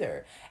don't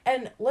either.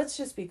 And let's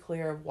just be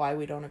clear of why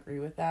we don't agree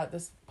with that.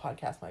 This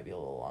podcast might be a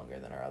little longer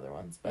than our other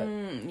ones, but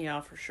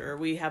yeah, for sure.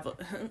 We have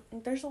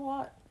there's a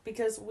lot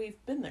because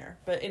we've been there.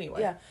 But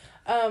anyway.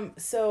 Yeah.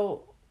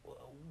 So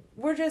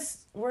we're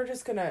just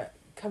gonna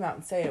come out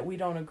and say it. We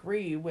don't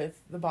agree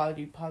with the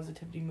body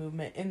positivity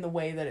movement in the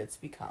way that it's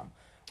become.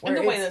 In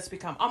the way that's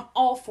become. I'm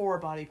all for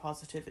body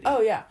positivity.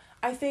 Oh, yeah.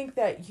 I think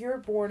that you're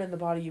born in the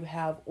body you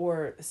have,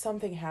 or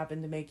something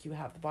happened to make you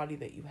have the body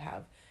that you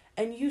have.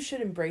 And you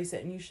should embrace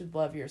it, and you should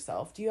love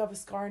yourself. Do you have a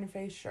scar on your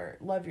face? Sure.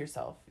 Love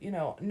yourself. You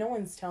know, no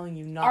one's telling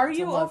you not to. Are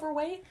you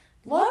overweight?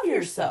 Love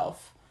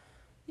yourself.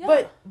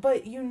 Yeah.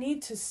 But you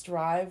need to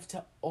strive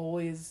to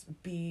always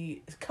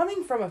be,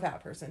 coming from a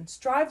fat person,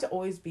 strive to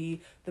always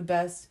be the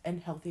best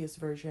and healthiest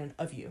version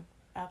of you.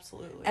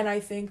 Absolutely. And I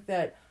think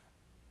that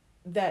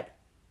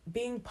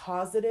being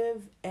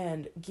positive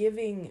and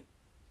giving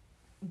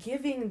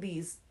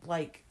these,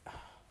 like,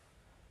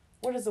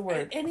 what is the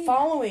word?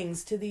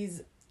 Followings to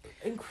these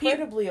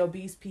incredibly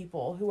obese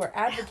people who are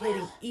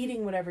advocating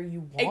eating whatever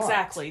you want.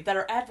 Exactly. That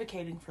are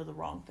advocating for the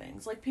wrong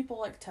things. Like people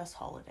like Tess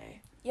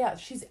Holiday. Yeah,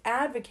 she's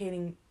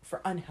advocating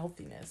for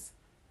unhealthiness.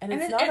 And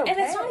it's not okay. And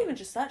it's not even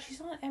just that. She's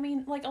not, I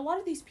mean, like a lot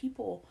of these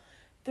people,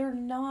 they're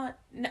not,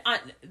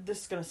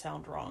 this is going to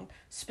sound wrong,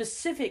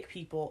 specific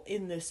people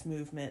in this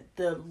movement,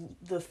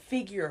 the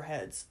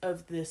figureheads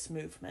of this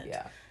movement,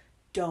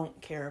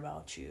 don't care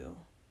about you.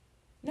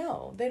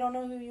 No, they don't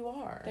know who you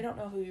are. They don't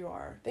know who you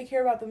are. They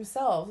care about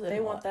themselves. They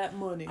want that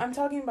money. I'm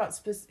talking about,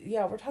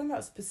 we're talking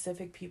about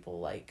specific people.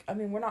 Like, I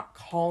mean, we're not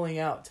calling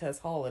out Tess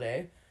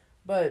Holiday,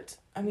 but,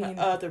 I mean...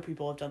 Other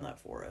people have done that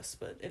for us,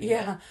 but... Anyway.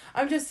 Yeah,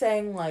 I'm just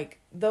saying, like,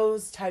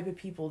 those type of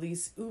people,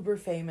 these uber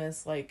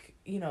famous, like,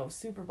 you know,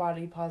 super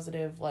body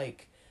positive,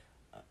 like,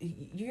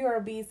 you're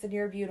obese and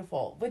you're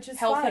beautiful, which is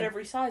Health fine. at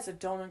every size, I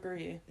don't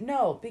agree.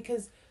 No,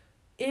 because...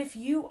 if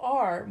you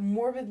are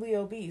morbidly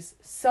obese,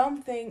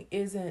 something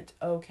isn't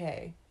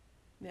okay.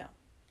 Yeah.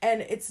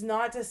 And it's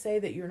not to say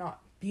that you're not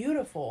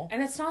beautiful.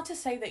 And it's not to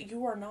say that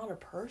you are not a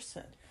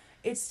person.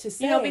 It's to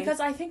say... You know, because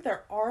I think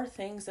there are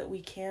things that we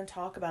can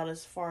talk about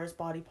as far as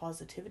body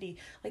positivity.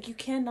 Like, you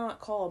cannot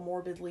call a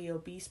morbidly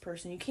obese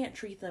person, you can't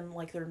treat them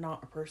like they're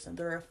not a person.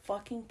 They're a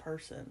fucking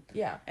person.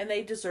 Yeah. And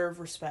they deserve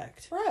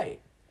respect. Right.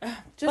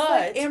 Just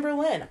like Amber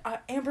Lynn.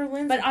 Amber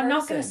Lynn's But I'm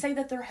not going to say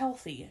that they're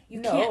healthy.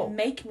 You can't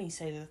make me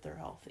say that they're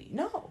healthy.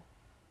 No.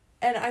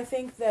 And I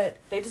think that...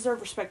 they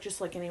deserve respect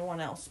just like anyone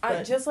else.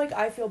 But... just like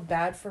I feel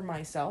bad for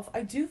myself,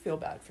 I do feel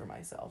bad for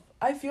myself.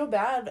 I feel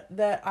bad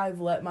that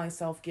I've let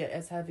myself get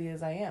as heavy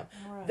as I am.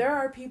 Right. There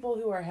are people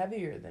who are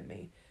heavier than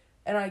me.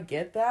 And I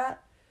get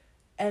that.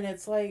 And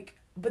it's like...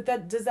 but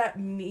does that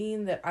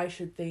mean that I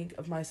should think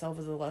of myself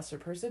as a lesser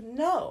person?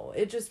 No.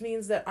 It just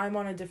means that I'm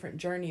on a different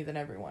journey than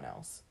everyone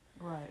else.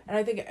 Right. And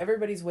I think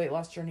everybody's weight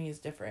loss journey is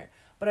different.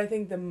 But I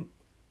think the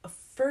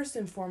first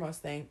and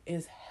foremost thing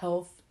is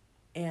health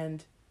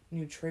and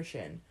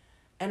nutrition.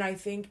 And I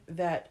think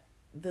that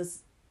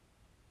this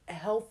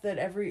health at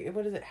every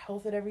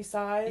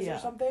size or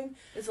something?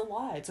 It's a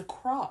lie. It's a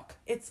crock.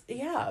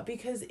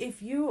 Because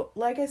if you,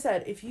 like I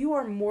said, if you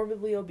are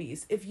morbidly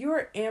obese, if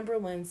you're Amber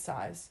Lynn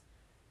size,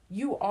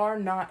 you are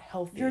not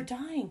healthy. You're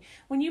dying.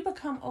 When you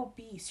become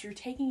obese, you're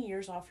taking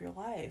years off your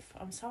life.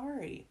 I'm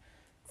sorry.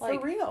 For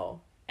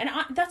real. And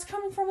that's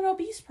coming from an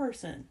obese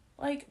person.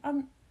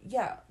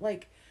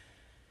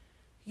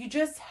 You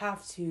just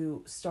have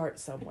to start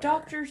somewhere.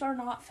 Doctors are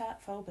not fat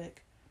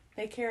phobic.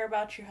 They care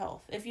about your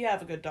health. If you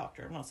have a good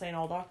doctor. I'm not saying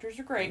all doctors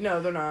are great.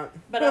 No, they're not.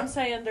 But I'm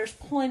saying there's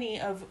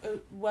plenty of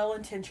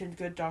well-intentioned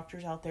good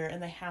doctors out there,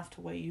 and they have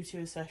to weigh you to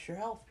assess your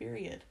health,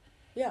 period.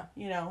 Yeah.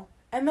 You know?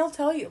 And they'll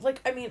tell you,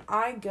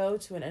 I go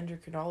to an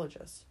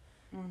endocrinologist,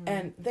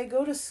 and they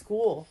go to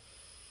school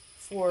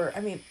for, I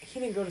mean, he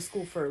didn't go to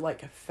school for,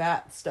 like,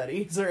 fat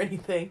studies or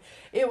anything.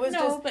 It was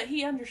just... but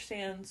he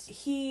understands.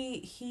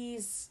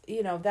 He's,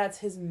 you know, that's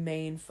his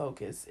main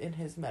focus in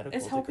his medical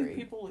degree. It's helping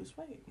people lose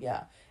weight.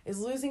 Yeah. Is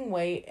losing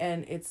weight,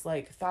 and it's,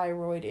 like,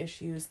 thyroid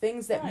issues,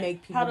 things that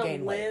make people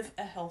gain weight. How to live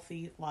a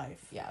healthy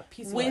life. Yeah,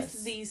 PCOS.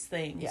 With these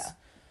things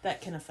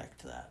that can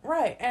affect that.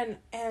 Right,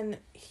 and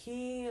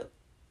he,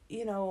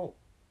 you know,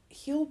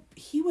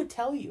 he would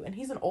tell you, and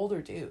he's an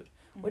older dude,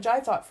 which I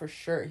thought for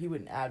sure he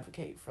wouldn't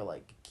advocate for,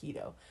 like,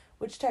 keto,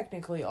 which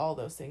technically all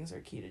those things are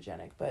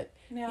ketogenic, but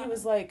he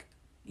was like,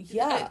 a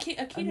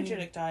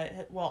ketogenic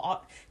diet,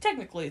 well,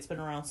 technically it's been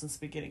around since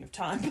the beginning of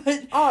time,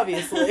 but...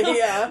 Obviously,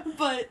 yeah.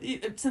 But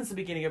since the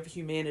beginning of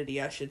humanity,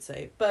 I should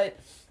say. But,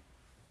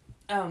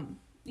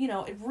 you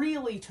know, it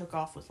really took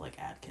off with, like,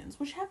 Atkins,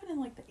 which happened in,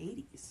 like, the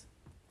 80s.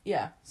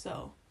 Yeah.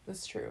 So...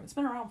 That's true. It's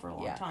been around for a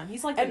long time.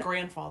 He's like the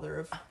grandfather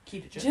of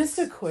ketogenics. Just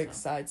a quick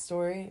side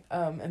story,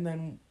 and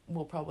then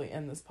we'll probably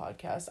end this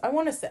podcast. I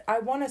want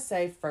to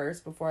say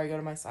first, before I go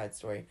to my side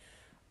story,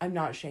 I'm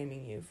not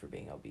shaming you for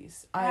being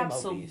obese. I am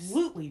obese.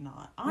 Absolutely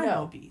not. I'm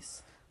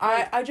obese.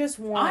 I just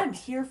want... I'm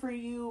here for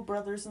you,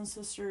 brothers and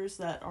sisters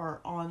that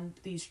are on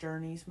these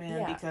journeys,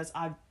 man, because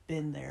I've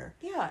been there.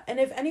 Yeah,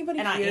 and if anybody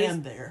hears... And I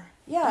am there.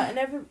 Yeah, and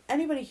if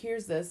anybody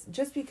hears this,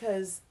 just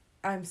because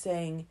I'm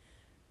saying...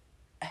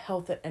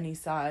 health at any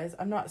size,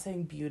 I'm not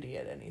saying beauty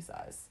at any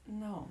size.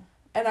 No.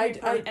 And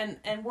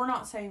and we're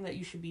not saying that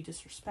you should be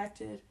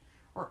disrespected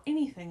or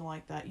anything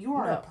like that. You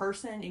are a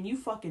person and you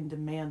fucking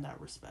demand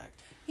that respect.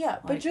 Yeah,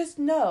 but just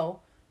know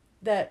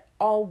that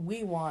all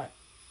we want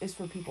is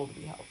for people to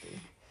be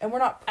healthy. And we're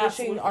not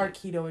pushing our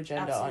keto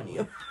agenda on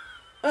you.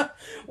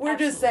 We're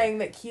just saying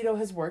that keto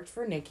has worked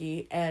for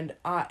Nikki, and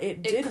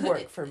it did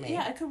work for me.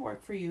 Yeah, it could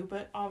work for you,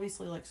 but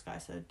obviously, like Sky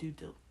said, due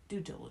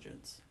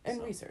diligence.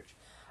 And research.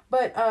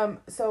 But,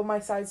 so my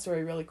side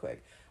story really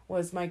quick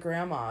was my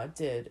grandma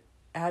did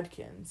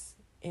Atkins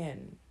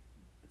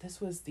this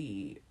was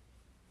the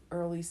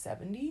early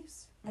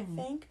 70s, I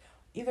think.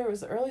 Either it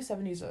was the early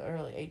 70s or the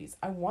early 80s.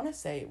 I want to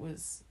say it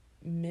was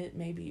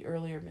maybe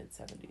earlier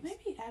mid-70s.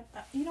 Maybe,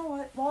 you know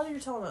what? While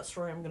you're telling that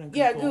story, I'm going to Google.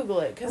 Yeah, Google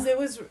it. Because it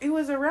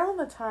was around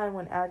the time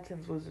when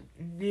Atkins was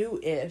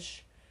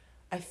new-ish,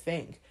 I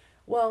think.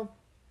 Well,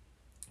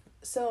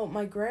 so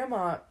my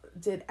grandma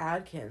did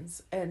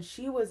Atkins, and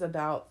she was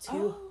about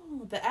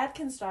the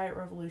Atkins diet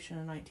revolution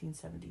in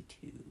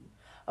 1972.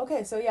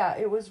 Okay, so yeah,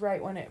 it was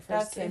right when it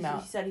first came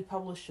out. He said he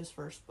published his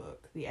first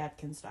book, The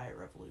Atkins Diet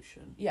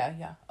Revolution.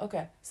 Yeah,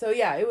 okay. So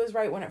yeah, it was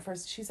right when it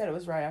first, she said it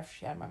was right after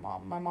she had my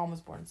mom. My mom was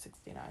born in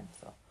 1969,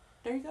 so.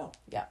 There you go.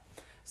 Yeah.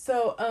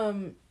 So,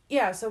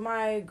 so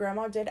my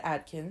grandma did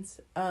Atkins,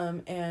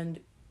 and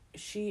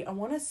I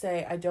want to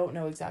say, I don't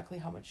know exactly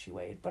how much she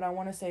weighed, but I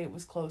want to say it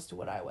was close to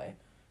what I weigh.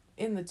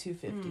 In the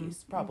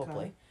 250s,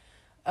 probably.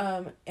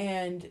 Okay.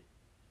 And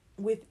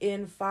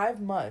within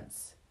 5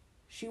 months,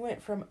 she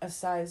went from a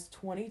size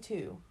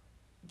 22.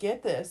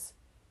 Get this.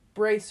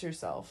 Brace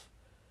yourself.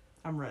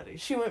 I'm ready.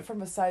 She went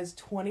from a size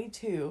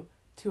 22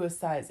 to a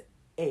size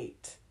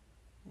 8.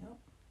 Yep.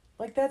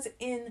 Like, that's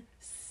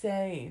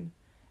insane.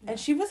 Yeah. And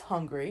she was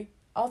hungry,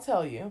 I'll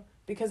tell you,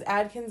 because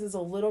Atkins is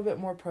a little bit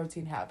more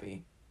protein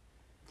happy.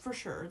 For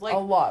sure. Like, a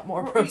lot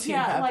more protein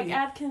happy. Yeah, like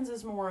Atkins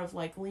is more of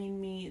like lean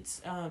meats,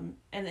 and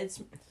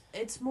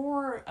it's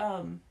more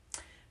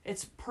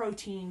it's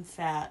protein,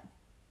 fat,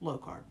 low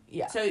carb.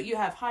 Yeah. So you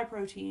have high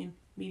protein,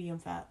 medium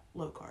fat,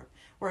 low carb.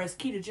 Whereas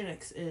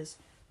ketogenics is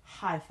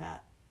high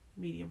fat,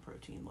 medium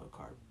protein, low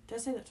carb. Did I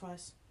say that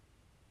twice?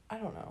 I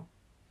don't know.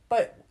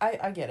 But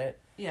I get it.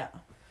 Yeah.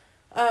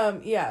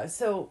 Yeah,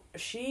 so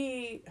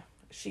she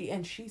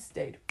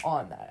stayed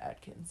on that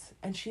Atkins,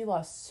 and she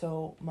lost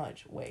so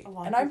much weight.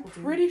 And I'm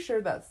pretty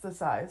sure that's the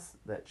size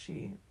that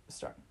she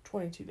started,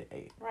 22 to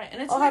 8. Right,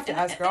 and I'll have to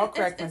ask her. I'll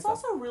correct myself.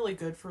 It's also really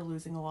good for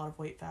losing a lot of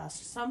weight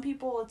fast. Some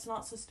people, it's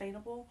not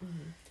sustainable.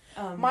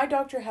 Mm-hmm. My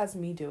doctor has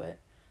me do it.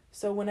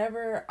 So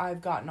whenever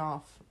I've gotten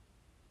off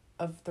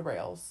of the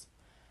rails,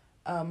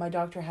 my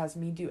doctor has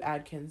me do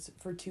Atkins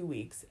for 2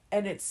 weeks,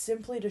 and it's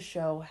simply to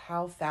show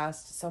how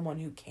fast someone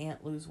who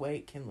can't lose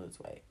weight can lose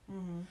weight.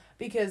 Mm-hmm.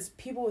 Because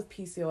people with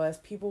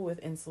PCOS, people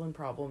with insulin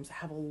problems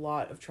have a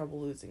lot of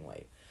trouble losing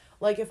weight.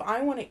 Like, if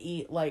I want to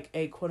eat like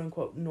a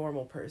quote-unquote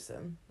normal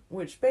person,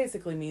 which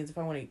basically means if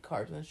I want to eat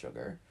carbs and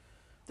sugar.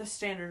 The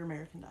standard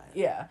American diet.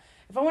 Yeah.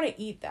 If I want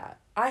to eat that,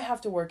 I have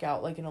to work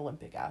out like an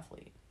Olympic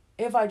athlete.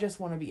 If I just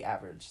want to be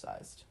average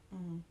sized.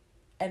 Mm-hmm.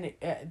 And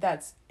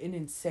that's an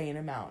insane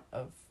amount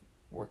of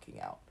working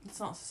out. It's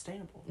not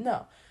sustainable.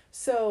 No.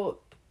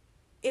 So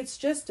it's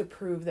just to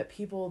prove that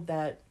people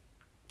that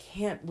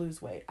can't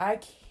lose weight, I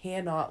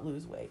cannot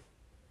lose weight.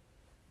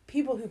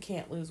 People who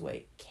can't lose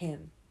weight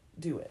can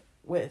do it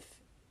with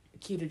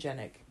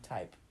ketogenic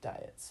type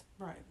diets.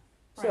 Right.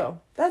 So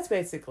that's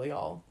basically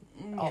all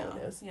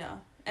it is. Yeah.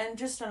 And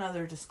just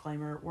another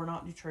disclaimer, we're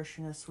not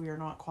nutritionists. We are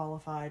not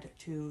qualified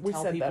to We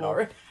tell said people. that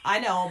already. I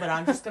know, but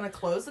I'm just going to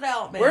close it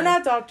out, man. We're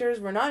not doctors.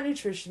 We're not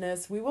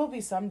nutritionists. We will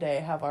be someday,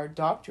 have our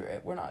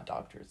doctorate. We're not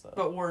doctors, though.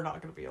 But we're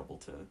not going to be able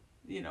to,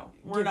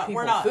 we're Give not. people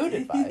We're not food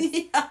advice.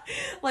 Yeah,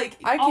 like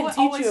I can always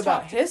teach you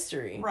about talk to-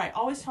 history. Right.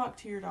 Always talk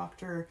to your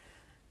doctor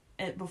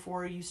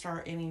before you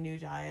start any new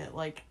diet.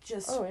 Like,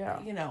 just, Oh,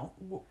 yeah.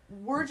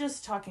 we're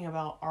just talking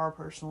about our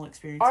personal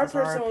experiences, Our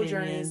personal opinions.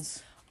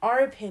 journeys. Our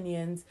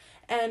opinions.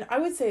 And I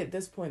would say at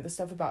this point, the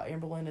stuff about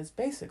Amberlynn is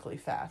basically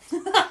fact.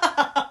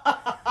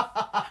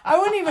 I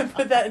wouldn't even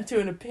put that into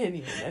an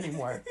opinion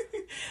anymore.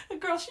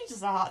 Girl, she's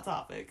just a hot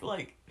topic.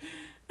 Like,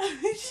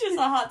 she's just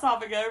a hot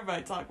topic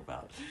everybody talk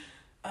about.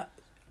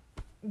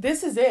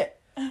 This is it.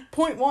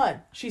 Point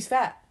 1, she's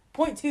fat.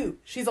 Point 2,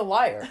 she's a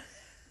liar.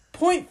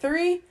 Point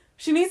 3,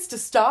 she needs to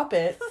stop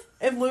it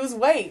and lose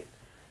weight.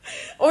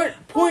 Or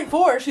point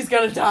 4, she's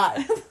gonna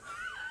die.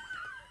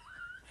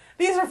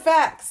 These are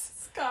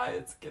facts. Sky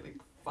is getting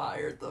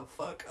fired the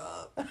fuck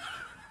up.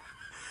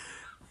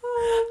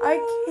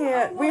 I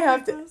can't. We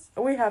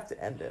have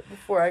to end it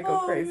before I go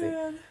crazy.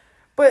 Man.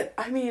 But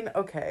I mean,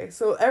 okay.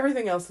 So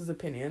everything else is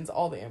opinions.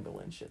 All the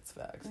ambulance shit's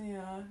facts.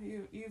 Yeah,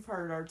 you've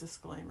heard our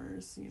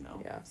disclaimers,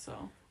 Yeah.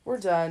 So We're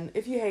done.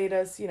 If you hate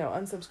us,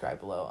 unsubscribe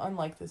below.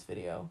 Unlike this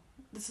video.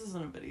 this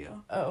isn't a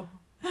video. Oh,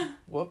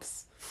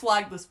 whoops.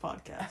 Flag this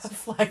podcast.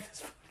 Flag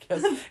this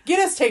podcast. Get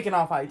us taken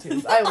off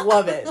iTunes. I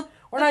love it.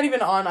 We're not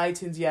even on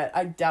iTunes yet.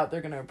 I doubt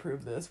they're gonna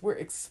approve this. We're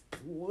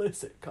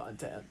explicit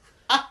content.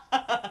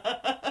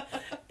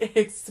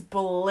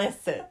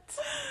 Explicit.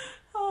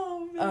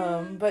 Oh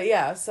man. But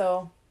yeah,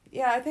 so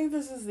yeah, I think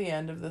this is the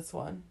end of this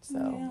one. So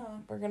Yeah.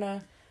 we're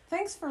gonna.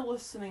 Thanks for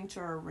listening to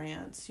our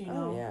rants.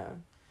 Oh yeah.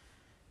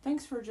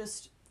 Thanks for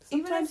just.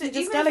 Sometimes you just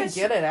even if gotta it's-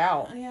 get it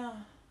out. Yeah.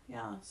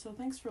 So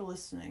thanks for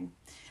listening.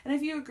 And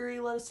if you agree,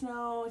 let us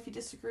know. If you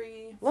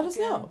disagree, Let us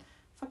know.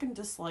 Fucking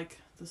dislike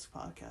this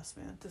podcast,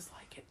 man.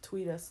 Dislike it.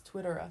 Tweet us.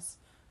 Twitter us.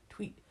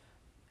 Tweet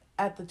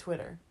at the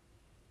Twitter.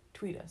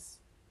 Tweet us.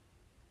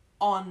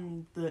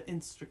 On the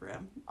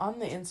Instagram. On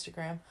the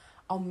Instagram.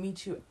 I'll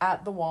meet you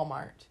at the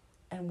Walmart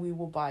and we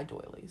will buy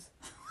doilies.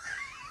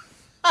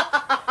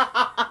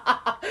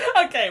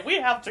 Okay, we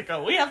have to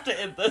go. We have to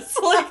end this.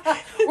 Like,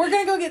 We're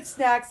gonna go get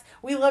snacks.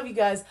 We love you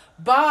guys.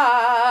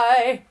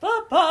 Bye.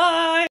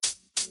 bye-bye.